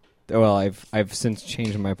that. Well, I've since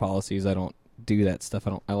changed my policies. I don't do that stuff.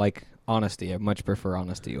 I like honesty. I much prefer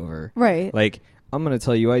honesty over right. Like, I'm gonna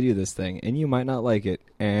tell you I do this thing, and you might not like it,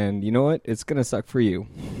 and you know what? It's gonna suck for you.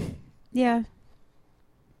 Yeah.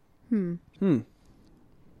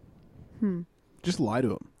 Just lie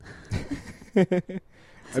to them.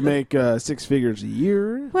 I make 6 figures a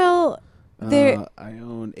year. Well, I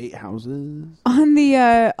own 8 houses. on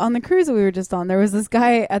the cruise that we were just on, there was this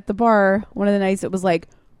guy at the bar one of the nights that was like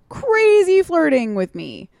crazy flirting with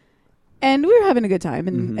me, and we were having a good time,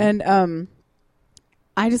 and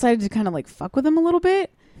I decided to kind of like fuck with him a little bit,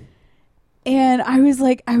 and I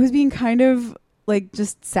was being kind of like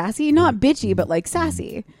just sassy, not bitchy, but like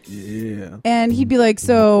sassy. Yeah. And he'd be like,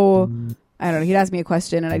 so I don't know, he'd ask me a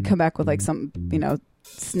question and I'd come back with like some,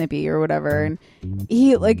 snippy or whatever. And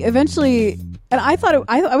he like eventually, and I thought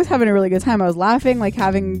I was having a really good time. I was laughing, like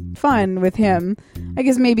having fun with him, I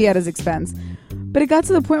guess maybe at his expense. But it got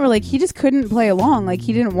to the point where like he just couldn't play along. Like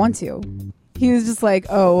he didn't want to. He was just like,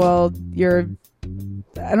 oh, well,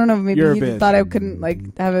 I don't know, maybe You're a he bitch. thought I couldn't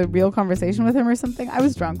like have a real conversation with him or something. I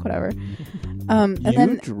was drunk, whatever. And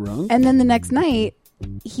then drunk? And then the next night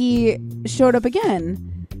he showed up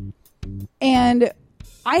again, and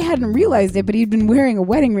I hadn't realized it, but he'd been wearing a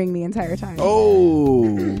wedding ring the entire time. Oh.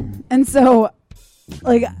 And so,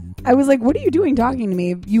 like, I was like, "What are you doing talking to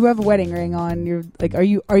me? You have a wedding ring on. You're like, are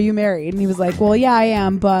you married?" And he was like, "Well, yeah, I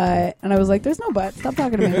am, but." And I was like, "There's no but. Stop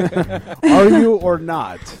talking to me." Are you or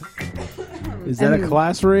not? Is that a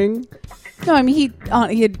class ring? No, I mean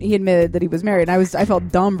he admitted that he was married. And I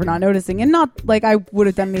felt dumb for not noticing, and not like I would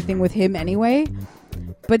have done anything with him anyway.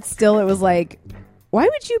 But still, it was like, why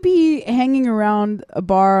would you be hanging around a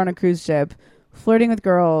bar on a cruise ship, flirting with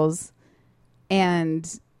girls,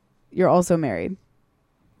 and you're also married?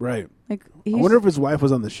 Right. Like, I wonder if his wife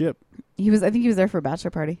was on the ship. I think he was there for a bachelor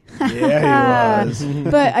party. Yeah, he was.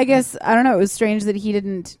 But I guess, I don't know, it was strange that he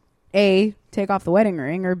didn't, A, take off the wedding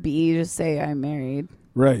ring, or B, just say, I'm married.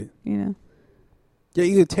 Right. Yeah,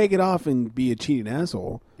 you could take it off and be a cheating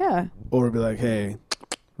asshole. Yeah. Or be like, hey,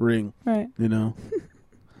 ring. Right.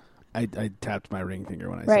 I tapped my ring finger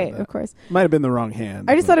when I said Right, that. of course. Might have been the wrong hand.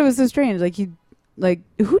 I just thought it was so strange. Like,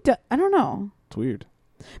 I don't know. It's weird.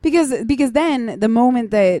 Because then, the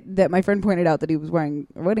moment that my friend pointed out that he was wearing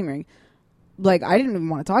a wedding ring, like, I didn't even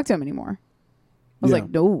want to talk to him anymore. I was like,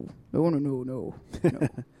 no.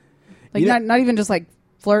 Like, not even just, like,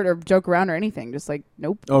 flirt or joke around or anything. Just, like,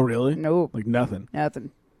 nope. Oh, really? Nope. Like nothing?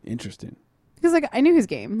 Nothing. Interesting. Because, like, I knew his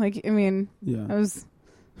game. Like, I mean, Yeah.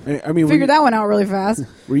 I mean, figured that one out really fast.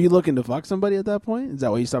 Were you looking to fuck somebody at that point? Is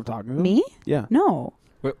that why you stopped talking to him? Me? Yeah. No.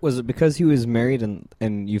 Was it because he was married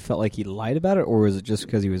and you felt like he lied about it, or was it just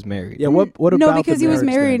because he was married? Yeah. What about No, because the he was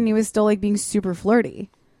marriage married then? and he was still, like, being super flirty.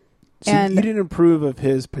 So and you didn't approve of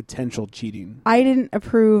his potential cheating. I didn't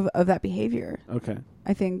approve of that behavior. Okay.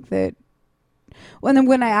 I think that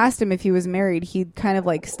when I asked him if he was married, he kind of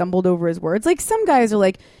like stumbled over his words. Like, some guys are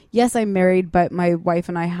like, yes, I'm married, but my wife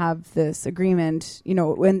and I have this agreement,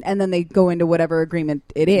 and then they go into whatever agreement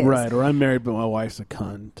it is. Right. Or I'm married, but my wife's a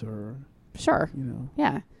cunt. Or Sure.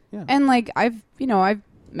 Yeah. And like, I've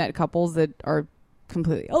met couples that are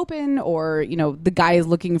completely open, or the guy is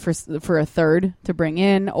looking for a third to bring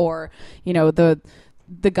in, or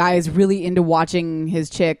the guy is really into watching his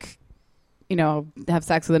chick have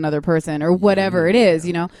sex with another person, or whatever it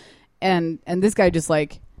is, and this guy just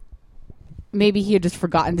like, maybe he had just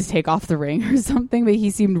forgotten to take off the ring or something, but he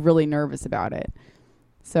seemed really nervous about it.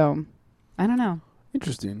 So I don't know.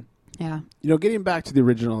 Interesting. Yeah. Getting back to the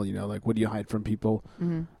original, like, what do you hide from people?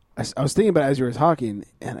 Mm-hmm. I was thinking about it as you were talking,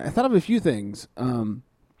 and I thought of a few things.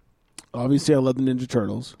 Obviously, I love the Ninja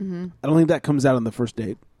Turtles. Mm-hmm. I don't think that comes out on the first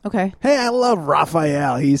date. Okay. Hey, I love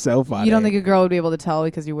Raphael. He's so funny. You don't think a girl would be able to tell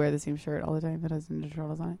because you wear the same shirt all the time that has Ninja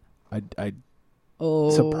Turtles on it? I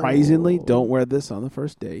Oh. surprisingly don't wear this on the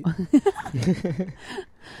first date.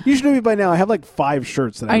 You should know me by now. I have like 5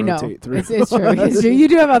 shirts that I know. rotate through. It's true. It's true. You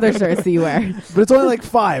do have other shirts that you wear. But it's only like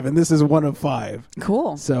 5, and this is one of 5.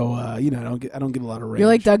 Cool. So I don't get a lot of range. You're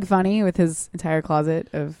like Doug Funny with his entire closet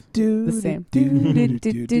of the same. There's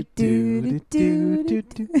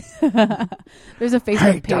a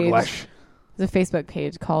Facebook page. There's a Facebook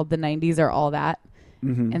page called "The 90s Are All That,"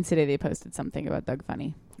 and today they posted something about Doug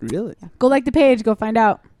Funny. Really? Yeah. Go like the page. Go find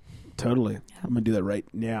out. Totally. I'm gonna do that right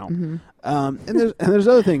now. Mm-hmm. And there's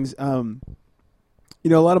other things. A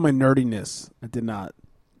lot of my nerdiness I did not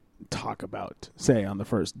talk about, say, on the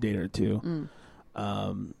first date or two.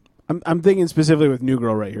 I'm thinking specifically with New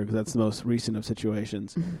Girl right here because that's the most recent of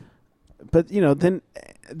situations. But then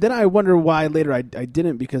I wonder why later I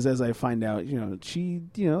didn't, because as I find out, she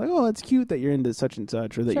like, oh, it's cute that you're into such and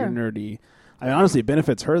such, or that you're nerdy. I mean, honestly, it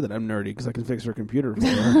benefits her that I'm nerdy because I can fix her computer for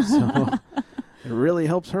her. So it really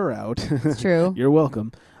helps her out. It's true. You're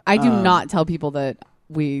welcome. I do not tell people that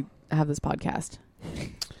we have this podcast.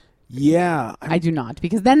 Yeah. I do not,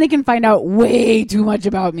 because then they can find out way too much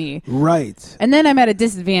about me. Right. And then I'm at a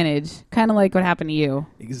disadvantage, kind of like what happened to you.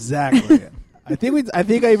 Exactly. I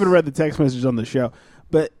think I even read the text message on the show,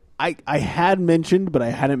 but I had mentioned, but I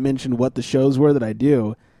hadn't mentioned what the shows were that I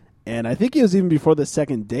do, and I think it was even before the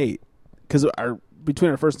second date, because between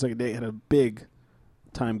our first and second date had a big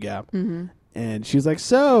time gap. Mm-hmm. And she was like,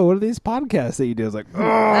 so, what are these podcasts that you do? I was like,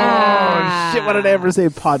 oh, shit, why did I ever say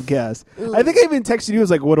podcast? I think I even texted you, I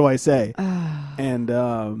was like, what do I say? And,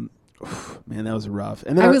 man, that was rough.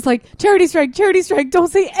 And then I was like, charity strike, don't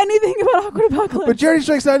say anything about Awkward Apocalypse. But charity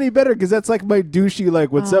strike's not any better, because that's like my douchey,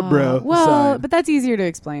 like, what's up, bro? Well, side. but that's easier to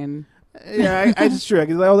explain. Yeah, I just true. I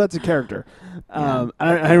was like, oh, that's a character.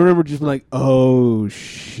 I remember just being like, oh,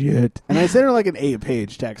 shit. And I sent her like an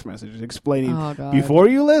 8-page text message explaining, before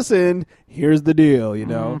you listen, here's the deal,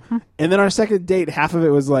 Mm-hmm. And then our second date, half of it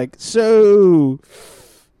was like, so,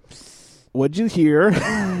 what'd you hear?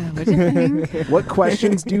 What'd you think? What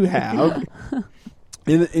questions do you have?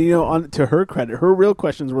 And to her credit, her real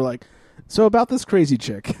questions were like, so about this crazy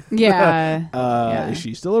chick. Yeah. Is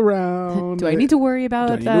she still around? Do I need to worry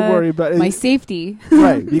about my safety?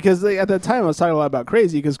 Right, because at that time I was talking a lot about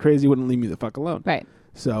crazy, because crazy wouldn't leave me the fuck alone. Right.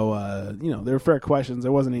 So, they were fair questions.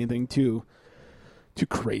 There wasn't anything too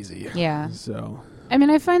crazy. Yeah. So, I mean,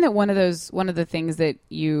 I find that one of the things that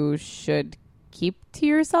you should keep to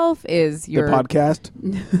yourself is your podcast.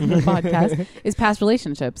 The podcast is past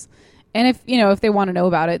relationships. And if they want to know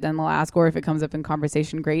about it, then they'll ask, or if it comes up in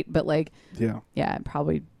conversation, great. But yeah,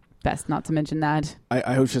 probably best not to mention that.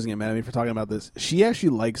 I hope she doesn't get mad at me for talking about this. She actually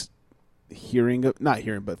likes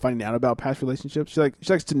but finding out about past relationships. She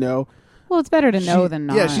likes to know. Well, it's better to know than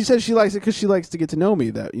not. Yeah, she says she likes it because she likes to get to know me,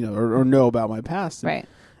 that or know about my past. Right.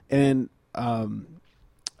 And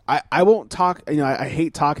I won't talk. I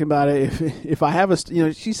hate talking about it. If I have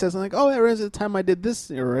she says like, oh, there was a time I did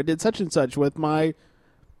this, or I did such and such with my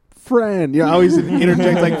friend. I always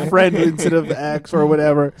interject like friend instead of ex or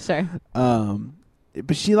whatever. Sure.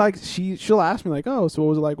 But she'll ask me like, oh, so what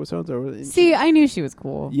was it like with so and so? See, I knew she was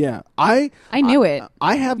cool. Yeah, I knew it.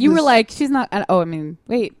 I have. You were like, she's not. Oh, I mean,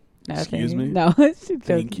 wait. No, excuse me. No,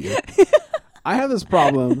 thank you. I have this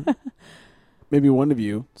problem. Maybe one of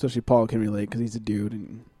you, especially Paul, can relate because he's a dude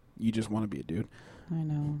and you just want to be a dude. I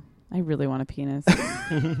know. I really want a penis.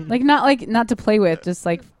 not to play with, just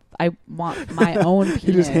like I want my own penis.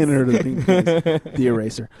 You just handed her the pink penis, the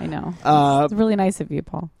eraser. I know. It's really nice of you,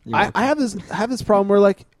 Paul. I have this problem where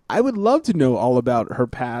like I would love to know all about her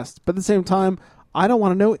past, but at the same time, I don't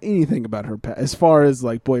want to know anything about her past as far as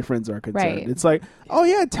like boyfriends are concerned. Right. It's like, oh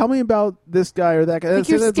yeah, tell me about this guy or that guy. Like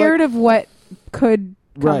you're scared of what could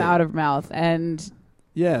come out of mouth, and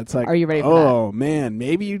yeah, it's like, are you ready for that? Oh man,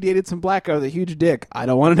 maybe you dated some black guy with a huge dick. I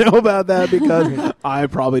don't want to know about that because I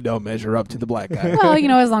probably don't measure up to the black guy. Well,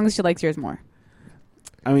 as long as she likes yours more.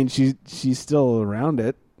 I mean, she's still around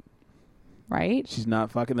it. Right. She's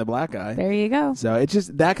not fucking the black guy. There you go. So it's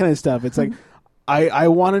just that kind of stuff. It's like, I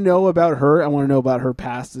want to know about her. I want to know about her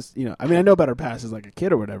past. I mean, I know about her past as like a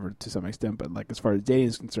kid or whatever to some extent, but like as far as dating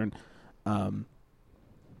is concerned,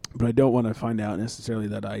 but I don't want to find out necessarily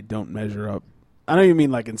that I don't measure up. I don't even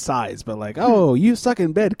mean like in size, but like, oh, you suck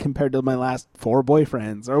in bed compared to my last 4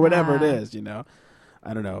 boyfriends or whatever it is.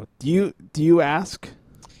 I don't know. Do you ask?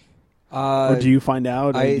 Or do you find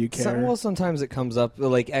out? Or do you care? Sometimes it comes up.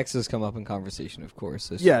 Like exes come up in conversation, of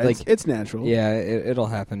course. It's natural. Yeah, it'll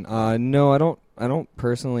happen. No, I don't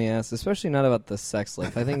personally ask, especially not about the sex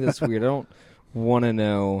life. I think that's weird. I don't want to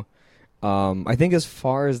know. I think as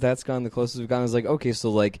far as that's gone, the closest we've gotten is like, okay,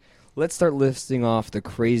 so like, let's start listing off the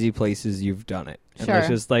crazy places you've done it. And sure. let's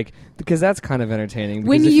just like, because that's kind of entertaining.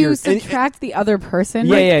 When you subtract the other person,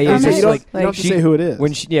 yeah. You don't have to say who it is.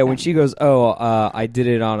 When she goes, I did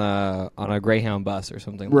it on a Greyhound bus or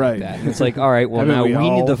something like that. And it's like, all right, well now we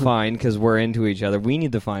need to find, because we're into each other, we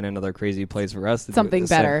need to find another crazy place for us to something do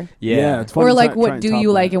better. Yeah, it's fun or like, what do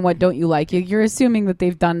you like and what don't you like? You're assuming that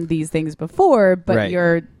they've done these things before, but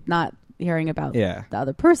you're not hearing about the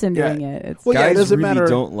other person doing it. It's guys doesn't really matter.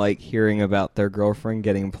 don't like hearing about their girlfriend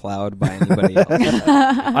getting plowed by anybody else,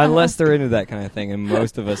 unless they're into that kind of thing, and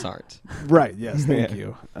most of us aren't. Right? Yes. Thank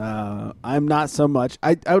you. I'm not so much.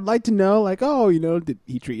 I would like to know, like, did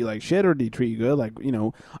he treat you like shit or did he treat you good? Like,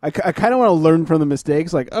 I kind of want to learn from the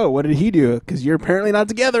mistakes. Like, oh, what did he do? Because you're apparently not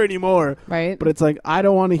together anymore. Right. But it's like I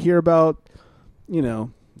don't want to hear about,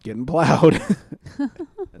 getting plowed.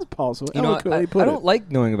 That's Paul so eloquently put I don't like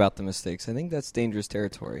knowing about the mistakes. I think that's dangerous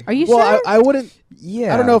territory. Are you sure? Well, I wouldn't.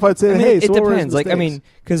 Yeah. I don't know if I'd say, hey, it so what were his depends. Like, I mistakes? mean,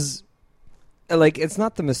 because like it's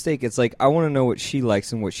not the mistake. It's like I want to know what she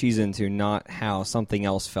likes and what she's into, not how something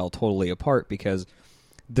else fell totally apart. Because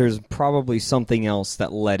there's probably something else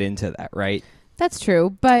that led into that, right? That's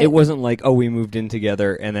true, but it wasn't like, oh, we moved in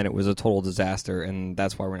together and then it was a total disaster and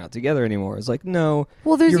that's why we're not together anymore. It's like, no,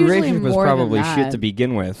 well, there's your usually relationship was more probably than shit that. to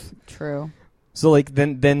begin with. True. So like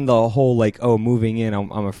then the whole like, oh, moving in,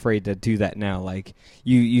 I'm afraid to do that now. Like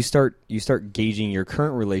you start gauging your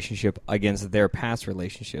current relationship against their past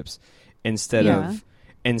relationships instead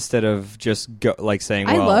of just like saying,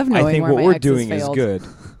 well, I love knowing I think where what my we're exes doing is failed. good.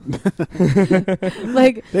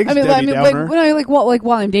 Like, Thanks, I mean, Debbie Downer.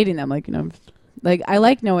 while I'm dating them, like, like I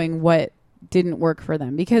like knowing what didn't work for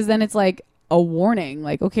them, because then it's like a warning,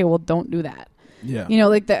 like, okay, well, don't do that. Yeah.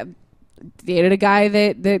 Like that. Dated a guy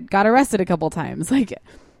that got arrested a couple times, like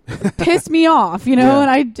pissed me off,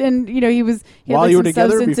 and he was he While had you like were some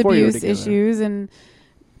together, substance before you were abuse together? issues, and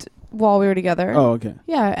while we were together. Oh, okay.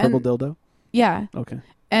 Yeah, Purple and dildo. yeah, Okay.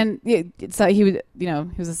 and it's he was he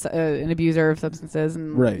was an abuser of substances,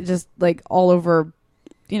 and Right. just like all over,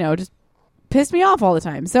 just pissed me off all the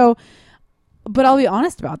time. So, but I'll be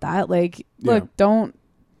honest about that. Like, look, don't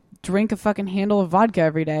drink a fucking handle of vodka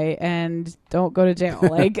every day and don't go to jail.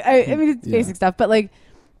 Like, I mean, it's basic stuff, but like,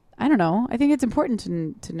 I don't know. I think it's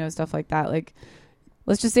important to know stuff like that. Like,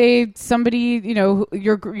 let's just say somebody,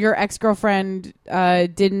 your ex-girlfriend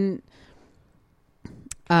didn't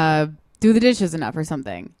do the dishes enough or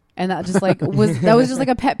something, and that just like was just like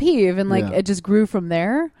a pet peeve, and like it just grew from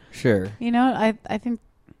there. Sure. I think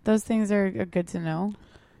those things are good to know.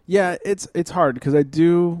 Yeah, it's hard because I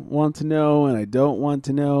do want to know and I don't want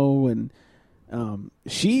to know, and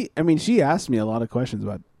she asked me a lot of questions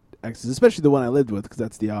about exes, especially the one I lived with, because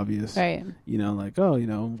that's the obvious, right? Like, oh,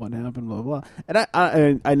 what happened, blah blah.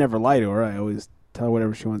 And I never lie to her. I always tell her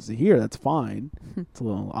whatever she wants to hear. That's fine. It's a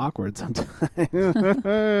little awkward sometimes,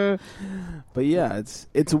 but yeah,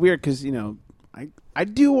 it's weird because I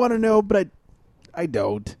do want to know, but I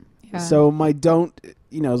don't. Yeah. So my don't.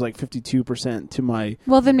 Is like 52% to my.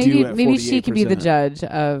 Well, then maybe maybe she could be the judge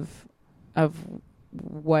of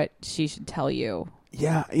what she should tell you.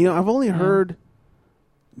 Yeah, I've only heard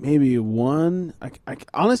maybe one.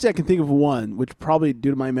 Honestly, I can think of one, which probably due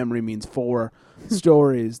to my memory means 4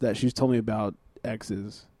 stories that she's told me about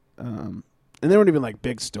exes. And they weren't even like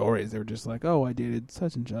big stories. They were just like, oh, I dated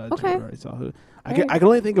such and such. Okay. Or I saw who. I can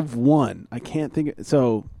only think of one. I can't think.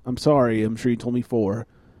 So I'm sorry. I'm sure you told me 4.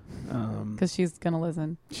 Because she's gonna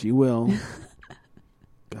listen. She will.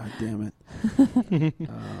 God damn it.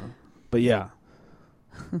 But yeah.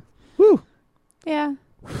 Woo. Yeah.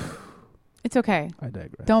 It's okay. I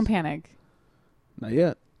digress. Don't panic. Not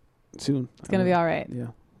yet. Soon. It's gonna be all right. Yeah.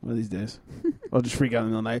 One of these days. I'll just freak out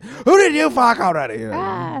in the middle of the night. Who did you fuck already?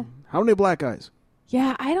 Ah. How many black guys?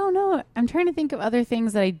 Yeah, I don't know. I'm trying to think of other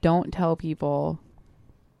things that I don't tell people.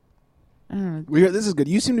 I don't know. This is good.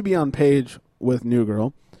 You seem to be on page with New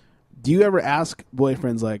Girl. Do you ever ask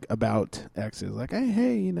boyfriends like about exes, like,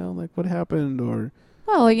 hey, like what happened, or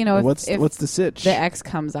well, if what's the sitch? The ex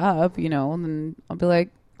comes up, then I'll be like,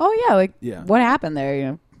 oh yeah, like what happened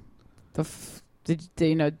there?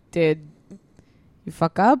 did you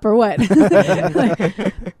fuck up or what?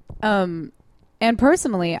 And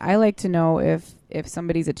personally, I like to know if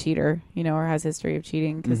somebody's a cheater, or has history of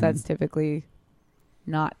cheating, because that's typically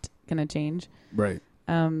not gonna change, right?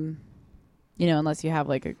 Unless you have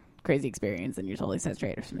like a crazy experience and you're totally set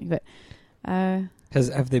straight or something. But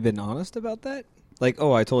have they been honest about that? Like,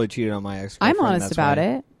 oh, I totally cheated on my ex-girlfriend. I'm honest about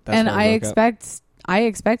it, and I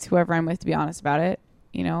expect whoever I'm with to be honest about it.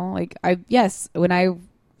 When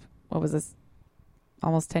what was this?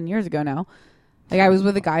 Almost 10 years ago now. Like, I was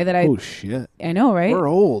with a guy that Oh, shit. I know, right? We're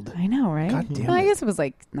old. I know, right? God damn well, I it. guess it was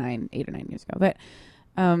like 8 or 9 years ago. But,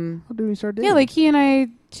 how did we start dating? yeah, like he and I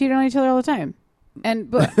cheated on each other all the time.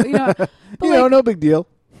 But no big deal.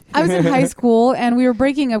 I was in high school and we were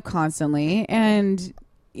breaking up constantly. And,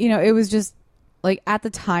 it was just like at the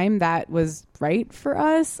time that was right for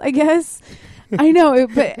us, I guess. I know,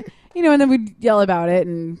 but, and then we'd yell about it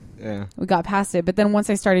and we got past it. But then once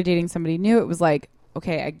I started dating somebody new, it was like,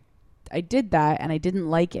 okay, I did that and I didn't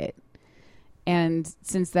like it. And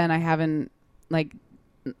since then I haven't, like,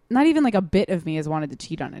 not even like a bit of me has wanted to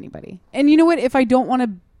cheat on anybody. And you know what? If I don't want to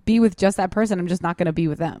be with just that person, I'm just not going to be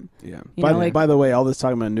with them. Yeah. By the way, all this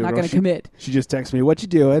talking about new not girl, going to commit. She just texted me, "What you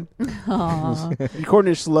doing?" Aw.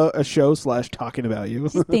 Recording a show / talking about you.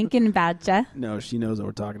 She's thinking about ya. No, she knows that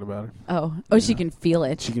we're talking about her. Oh, she can feel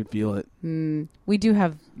it. She can feel it. We do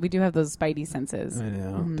have those spidey senses. I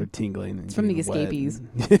know. They're tingling. It's from the escapees.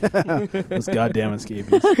 Yeah. Those goddamn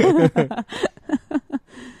escapees.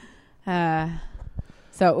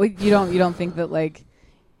 So you don't think that, like,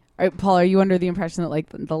 Paul, are you under the impression that, like,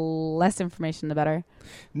 the less information the better?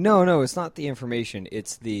 No, it's not the information.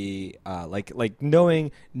 It's the like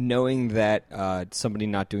knowing that somebody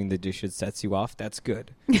not doing the dishes sets you off. That's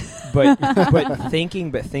good. But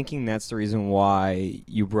thinking that's the reason why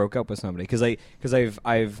you broke up with somebody. Because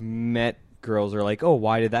I've met girls who are like, oh,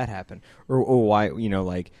 why did that happen? Or oh, why,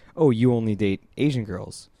 like, oh, you only date Asian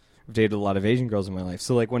girls. I've dated a lot of Asian girls in my life.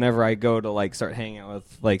 So, like, whenever I go to, like, start hanging out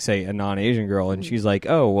with, like, say, a non-Asian girl, and she's like,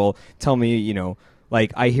 oh, well, tell me,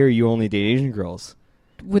 like, I hear you only date Asian girls.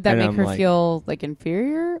 Would that And make I'm her like, feel, like,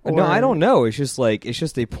 inferior? Or? No, I don't know. It's just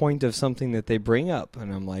a point of something that they bring up.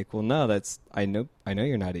 And I'm like, well, no, I know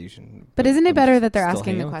you're not Asian. But isn't it I'm better that they're still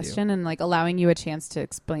asking the hanging with you. question and, like, allowing you a chance to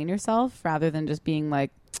explain yourself rather than just being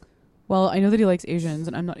like, well, I know that he likes Asians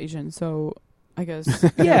and I'm not Asian, so I guess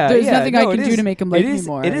there's nothing I can do to make him like me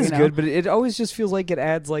more. It is good, but it always just feels like it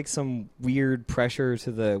adds, like, some weird pressure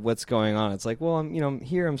to what's going on. It's like, well, I'm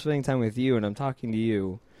here, I'm spending time with you, and I'm talking to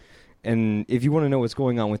you. And if you want to know what's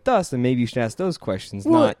going on with us, then maybe you should ask those questions,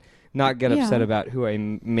 not get upset about who I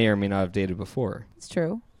may or may not have dated before. It's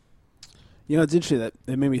true. It's interesting that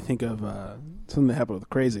it made me think of something that happened with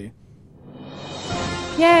Crazy.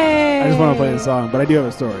 Yay! I just want to play the song, but I do have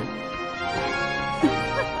a story.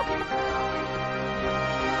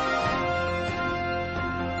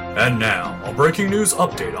 And now, a breaking news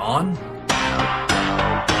update on...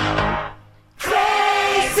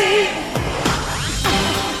 Crazy!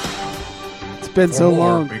 It's been so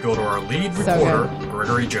long. We go to our lead So reporter,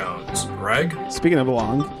 Gregory Jones. Greg? Speaking of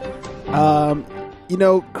long,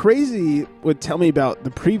 Crazy would tell me about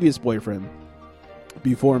the previous boyfriend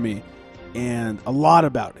before me, and a lot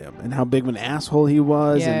about him, and how big of an asshole he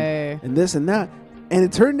was, and this and that. And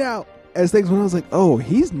it turned out, as things went on, I was like, oh,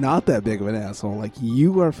 he's not that big of an asshole. Like,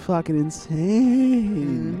 you are fucking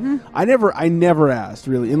insane. Mm-hmm. I never asked,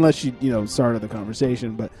 really, unless she, started the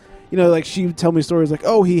conversation. But, like, she would tell me stories like,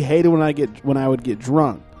 oh, he hated when I would get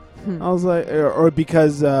drunk. I was like, or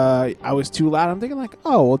because I was too loud. I'm thinking, like,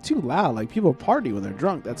 oh, well, too loud. Like, people party when they're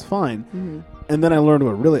drunk. That's fine. Mm-hmm. And then I learned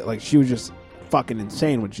what really, like, she was just fucking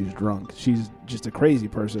insane when she's drunk. She's just a crazy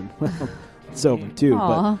person. Sober, too.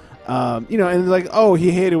 Aww. But, and like, oh,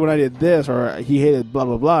 he hated when I did this, or he hated blah,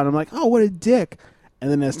 blah, blah. And I'm like, oh, what a dick. And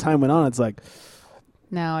then as time went on, it's like,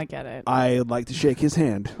 now I get it. I'd like to shake his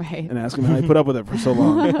hand Right. and ask him how he put up with it for so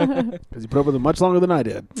long. Because he put up with it much longer than I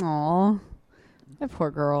did. Aw. That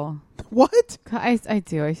poor girl. What? I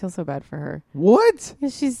do. I feel so bad for her. What? Yeah,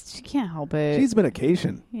 she can't help it. She's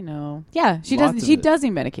medication. Yeah, she Lots does. of She it. does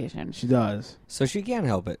need medication. She does. So she can't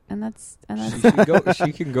help it. And that's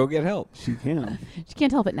She can go get help. She can. she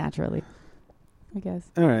can't help it naturally, I guess.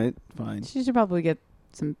 All right, fine. She should probably get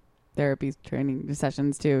some therapy training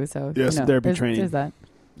sessions too. So Yeah, some therapy training. There's that.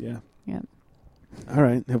 Yeah. Yeah. All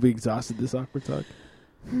right. Have we exhausted this awkward talk?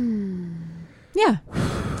 Yeah.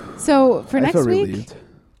 So for I next feel week, relieved.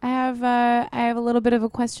 I have a little bit of a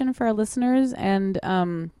question for our listeners, and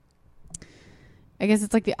I guess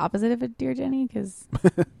it's like the opposite of a Dear Jenny, because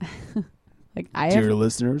like Dear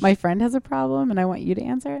listeners, my friend has a problem, and I want you to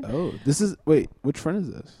answer it. Oh, this is wait. Which friend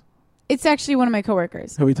is this? It's actually one of my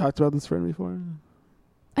coworkers. Have we talked about this friend before?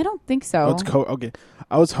 I don't think so. Oh, it's okay.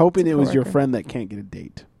 I was hoping It's a it was your coworker. friend that can't get a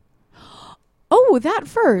date. Oh, that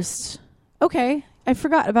first. Okay. I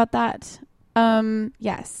forgot about that.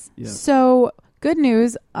 Yes. Yes. So, good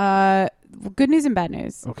news. Good news and bad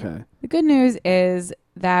news. Okay. The good news is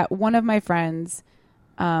that one of my friends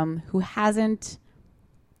who hasn't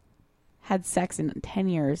had sex in 10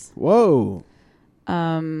 years. Whoa.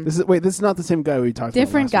 This is not the same guy we talked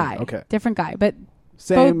Different about last guy. week. Okay. Different guy. But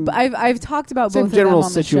Same. I've talked about Same both general of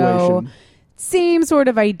them on the situation. show. Same sort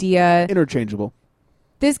of idea. Interchangeable.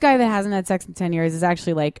 This guy that hasn't had sex in 10 years is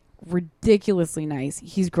actually like ridiculously nice.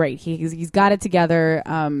 He's great. He's got it together.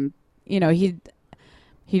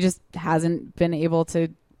 He just hasn't been able to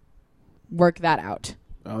work that out.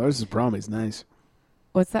 Oh, there's his prom. He's nice.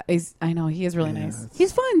 What's that? I know he is really Yeah, nice.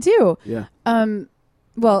 He's fun too. Yeah.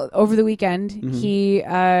 Well, over the weekend, he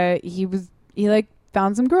like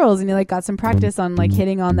found some girls and he like got some practice on like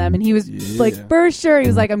hitting on them, and he was like for sure he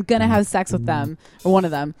was like, I'm gonna have sex with them or one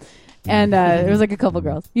of them, and there was like a couple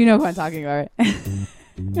girls. You know who I'm talking about, right?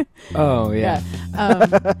 Oh yeah.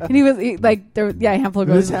 And he was a handful of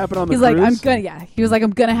girls. This happened on the He's like, cruise? he was like,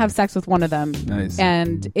 I'm gonna have sex with one of them. Nice.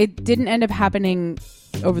 And it didn't end up happening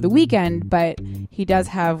over the weekend, but he does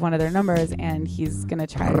have one of their numbers, and he's gonna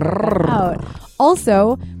try to work that out.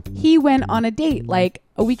 Also, he went on a date like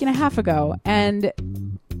a week and a half ago, and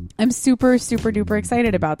I'm super, super duper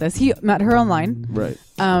excited about this. He met her online, Right.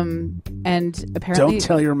 and apparently, Don't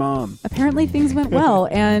tell your mom. apparently things went well,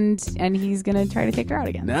 and he's gonna try to take her out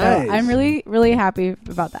again. Nice. So I'm really, really happy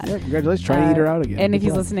about that. Yeah, congratulations. Try to eat her out again. And if Good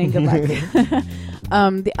he's job. listening, good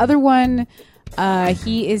luck. The other one,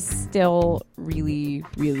 he is still really,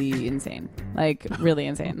 really insane. Like really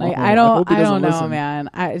insane. Like Oh, I I don't hope he doesn't know, listen. man.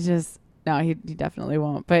 I just no, he definitely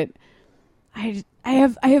won't. But I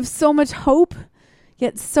have so much hope,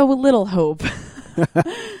 yet so little hope.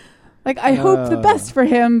 Like I hope the best for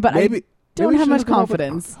him, but I don't have much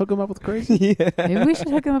confidence. Hook him up with crazy. Maybe we should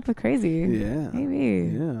hook him up with crazy. Yeah.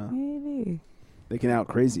 Maybe. Yeah. Maybe. They can out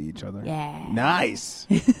crazy each other. Yeah. Nice.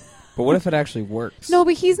 But what if it actually works? No,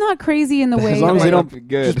 but he's not crazy in the way. As long as that- they Might not don't be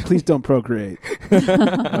good. Just please don't procreate.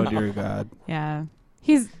 Oh dear God. Yeah.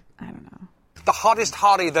 He's. I don't know. The hottest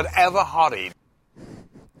hottie that ever hottied.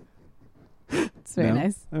 It's very No?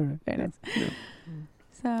 nice. All right. Very nice. Yeah.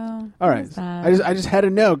 So. All right. there's that. I just had to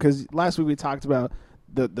know because last week we talked about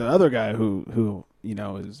the other guy who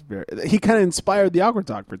is very. He kind of inspired the awkward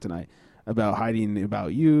talk for tonight about hiding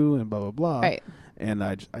about you and blah blah blah. Right. And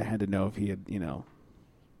I had to know if he had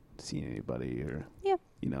seen anybody or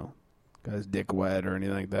got his dick wet or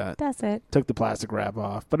anything like that. That's it. Took the plastic wrap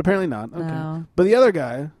off, but apparently not. Okay. No. But the other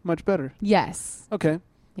guy, much better. Yes. Okay.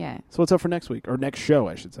 Yeah. So what's up for next week or next show,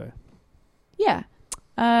 I should say? Yeah.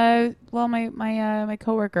 Well, my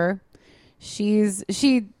coworker,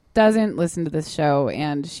 she doesn't listen to this show,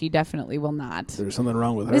 and she definitely will not. There's something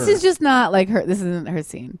wrong with her. This is just not like her. This isn't her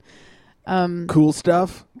scene. Cool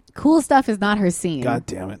stuff. Cool stuff is not her scene. God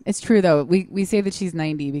damn it. It's true though. We say that she's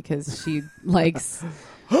 90 because she likes.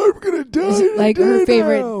 I'm gonna die. Like her today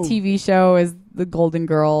favorite now. TV show is The Golden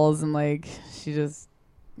Girls, and like she just,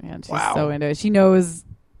 man, she's so into it. She knows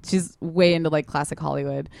she's way into like classic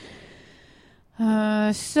Hollywood.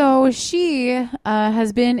 So she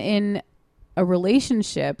has been in a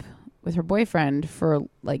relationship with her boyfriend for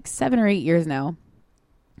like 7 or 8 years now.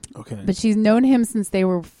 Okay. But she's known him since they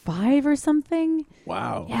were 5 or something.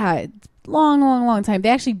 Wow. Yeah, it's long time. They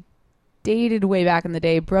actually dated way back in the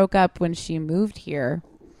day, broke up when she moved here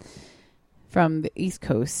from the East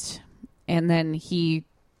Coast, and then he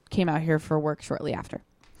came out here for work shortly after.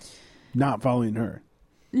 Not following her.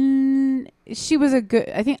 She was a good.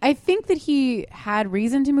 I think that he had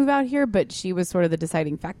reason to move out here, but she was sort of the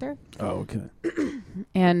deciding factor. Oh, okay.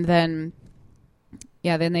 And then,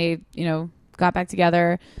 then they got back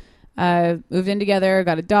together, moved in together,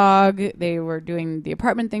 got a dog. They were doing the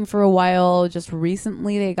apartment thing for a while. Just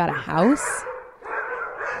recently, they got a house.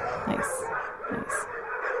 Nice.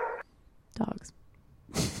 Dogs.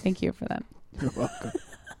 Thank you for that. You're welcome.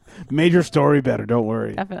 Major story better. Don't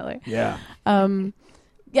worry. Definitely. Yeah.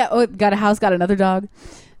 Got a house, got another dog.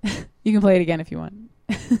 You can play it again if you want.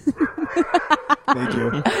 Thank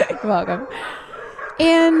you. You're welcome.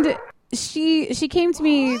 And she came to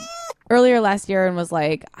me earlier last year and was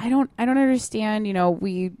like, I don't understand,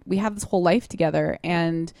 we have this whole life together,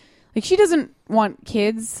 and like she doesn't want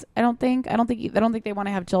kids. I don't think they want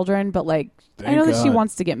to have children, but like I know that she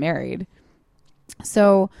wants to get married.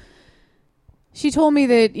 So she told me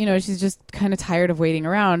that, she's just kind of tired of waiting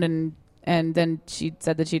around, and then she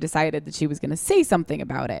said that she decided that she was going to say something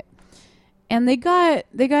about it. And they got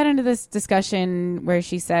into this discussion where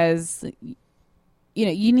she says, you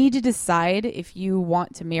know, you need to decide if you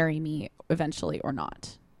want to marry me eventually or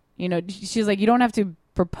not. You know, she's like, you don't have to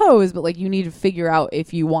propose, but like you need to figure out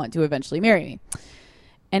if you want to eventually marry me.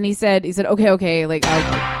 And he said, okay, like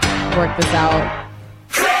I'll work this out.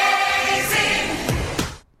 Crazy.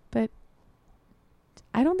 But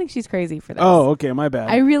I don't think she's crazy for this. Oh, okay, my bad.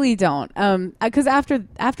 I really don't. Because after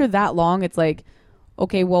that long, it's like,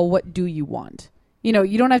 okay, well, what do you want? You know,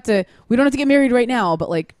 we don't have to get married right now, but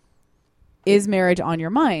like, is marriage on your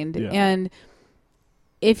mind? Yeah. And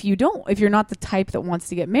if you're not the type that wants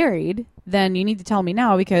to get married, then you need to tell me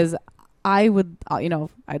now, because I would,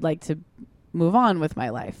 I'd like to move on with my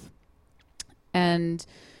life. And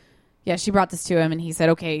yeah, she brought this to him and he said,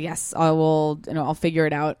 okay, yes, I will, I'll figure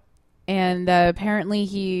it out. And apparently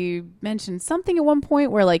he mentioned something at one point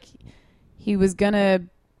where like he was going to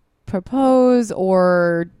propose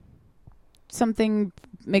or something,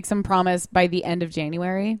 make some promise by the end of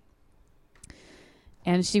January.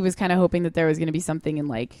 And she was kind of hoping that there was going to be something in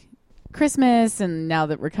like Christmas. And now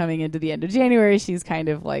that we're coming into the end of January, she's kind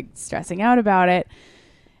of like stressing out about it.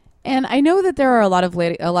 And I know that there are a lot of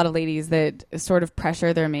ladies that sort of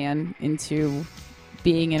pressure their man into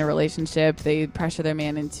being in a relationship. They pressure their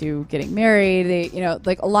man into getting married. They,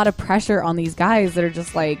 like a lot of pressure on these guys that are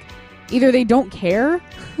just like, either they don't care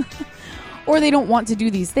or they don't want to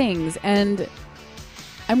do these things. And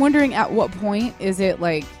I'm wondering, at what point is it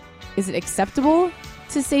acceptable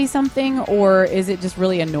to say something, or is it just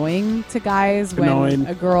really annoying to guys when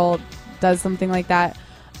a girl does something like that?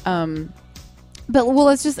 But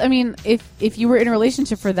let's just, if you were in a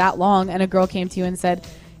relationship for that long and a girl came to you and said,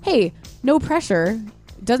 hey, no pressure,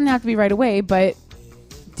 doesn't have to be right away, but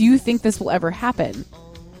do you think this will ever happen?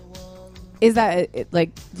 Is that like,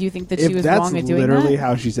 do you think that she was wrong at doing that? If that's literally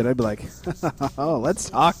how she said it, I'd be like, oh, let's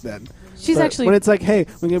talk then. She's actually, when it's like, hey,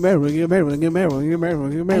 we're going to get married, we're going to get married, we're going to get married, we're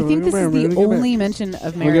going to get married, we're going to get married. I think this is the only mention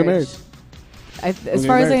of marriage. As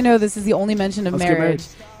far as I know, this is the only mention of marriage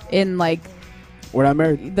in like, we're not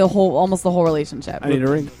married. Almost the whole relationship. I need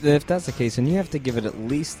a ring. If that's the case, then you have to give it at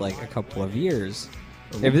least like a couple of years.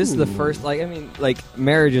 Ooh. If this is the first,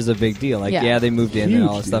 marriage is a big deal. Like, yeah they moved in and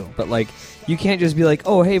all that stuff, but like, you can't just be like,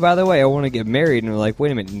 oh, hey, by the way, I want to get married, and we're like,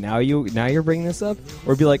 wait a minute, now you're bringing this up,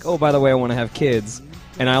 or be like, oh, by the way, I want to have kids,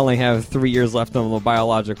 and I only have 3 years left on the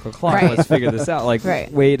biological clock. Right. Let's figure this out. Like,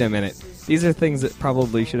 wait a minute, these are things that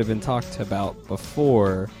probably should have been talked about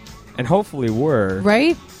before, and hopefully were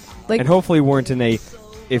right. And hopefully weren't in a,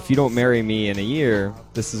 if you don't marry me in a year,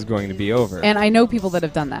 this is going to be over. And I know people that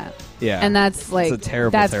have done that. Yeah. And that's like, it's a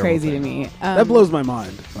terrible, that's terrible crazy thing. to me. That blows my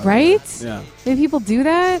mind. Right? Yeah. If people do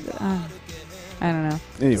that, I don't know.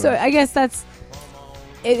 Anyway. So I guess that's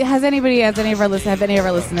it. Have any of our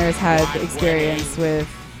listeners had experience with,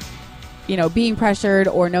 being pressured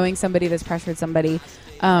or knowing somebody that's pressured somebody?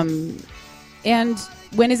 And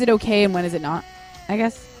when is it okay and when is it not? I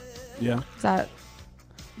guess. Yeah. Is that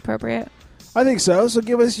appropriate? I think so. So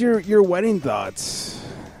give us your wedding thoughts,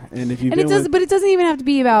 and if you but it doesn't even have to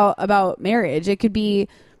be about marriage. It could be,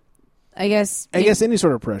 I guess any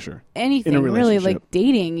sort of pressure, anything in a really, relationship. like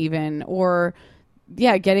dating even, or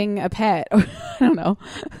getting a pet. I don't know.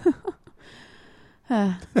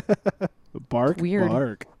 Bark, weird.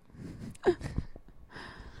 Bark.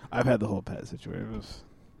 I've had the whole pet situation. It was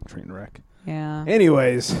a train wreck. Yeah.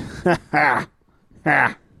 Anyways.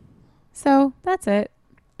 So that's it.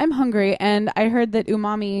 I'm hungry, and I heard that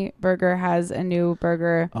Umami Burger has a new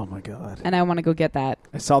burger. Oh my god! And I want to go get that.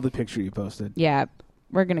 I saw the picture you posted. Yeah,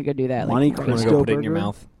 we're gonna go do that. Monte Cristo Cristo go put burger? it in your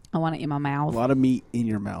mouth. I want it in my mouth. A lot of meat in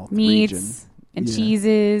your mouth. Meats and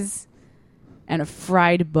cheeses, and a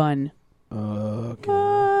fried bun. Okay.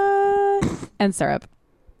 And syrup.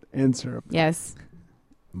 And syrup. Yes.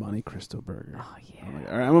 Monte Cristo burger. Oh yeah.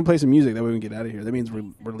 All right, I'm gonna play some music. That way we can get out of here. That means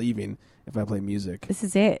we're leaving if I play music. This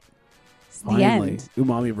is it. It's Finally, the end.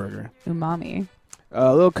 Umami burger. Umami.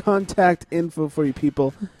 A little contact info for you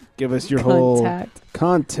people. Give us your whole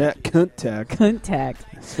contact.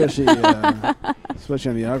 Especially on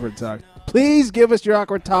the Awkward Talk. Please give us your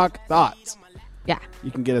Awkward Talk thoughts. Yeah.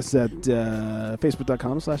 You can get us at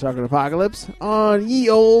facebook.com/awkwardapocalypse on ye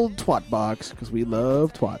old twat box, because we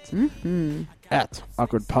love twats. Mm-hmm. At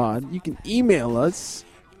awkwardpod. You can email us,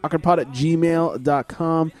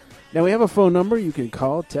 awkwardpod@gmail.com. Now, we have a phone number. You can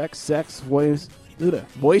call, text, sex, voicemail.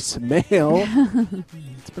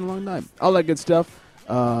 It's been a long time. All that good stuff.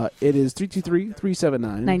 It is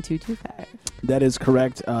 323-379-9225. That is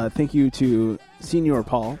correct. Thank you to Senior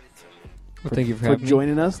Paul. Well, thank you for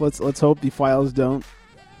joining us. Let's hope the files don't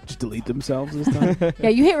just delete themselves this time. Yeah,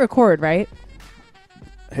 you hit record, right?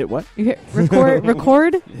 Hit what? You hit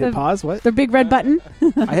record. Hit pause. What? The big red button.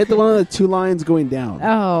 I hit the one with the 2 lines going down.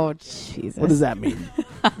 Oh, Jesus. What does that mean?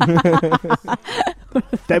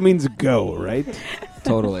 That means go, right?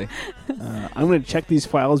 Totally. I'm going to check these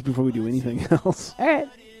files before we do anything else. All right.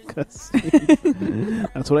 That's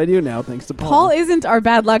what I do now, thanks to Paul. Paul isn't our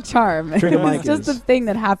bad luck charm. Trigger Mike It's just is. the thing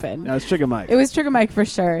that happened. No, it's Trigger Mike. It was Trigger Mike for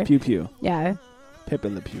sure. Pew pew. Yeah.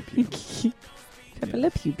 Pippin the pew pew. Pippin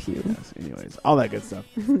the pew pew. Yes, anyways, all that good stuff.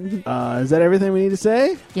 Is that everything we need to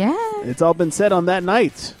say? Yeah. It's all been said on that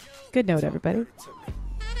night. Good note, everybody.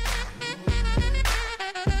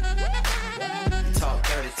 Talk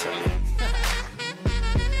dirty to me.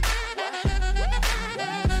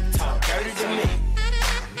 Talk dirty to me.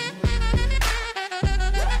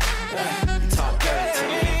 Talk dirty to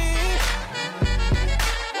me.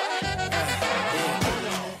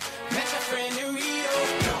 Met your friend in Rio.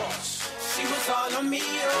 She was all on me.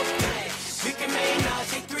 We can make now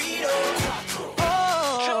take 3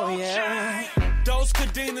 Oh, yeah. Those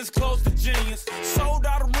cadenas close to genius. Sold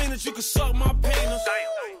out arenas, you can suck my penis.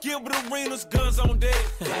 Gilbert Arenas, guns on deck.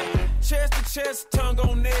 Chest to chest, tongue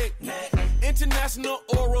on neck. International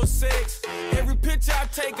oral sex. Every picture I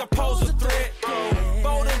take, I pose a threat.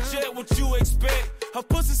 Bold and jet, what you expect? Her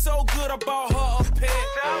pussy so good, I bought her a pet.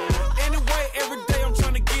 Anyway, every day I'm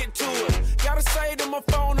trying to get to it. Gotta say to my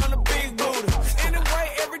phone on the big booty.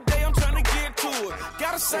 Anyway, every day I'm trying to get to it.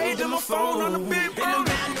 Gotta say to my phone on the big booty. Been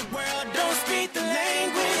around the world, don't speak the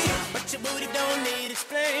language, but your booty don't need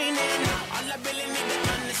explaining. All I really need to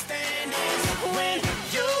understand is when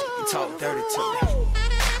you talk dirty to me.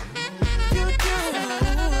 You do.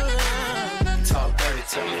 Talk dirty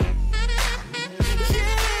to me.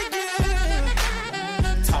 Yeah, yeah.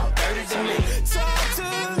 Talk dirty to me. Talk to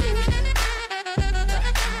me.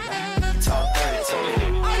 Talk dirty to me.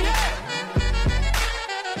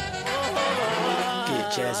 Get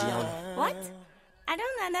jazzy on it. What? I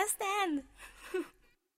don't understand.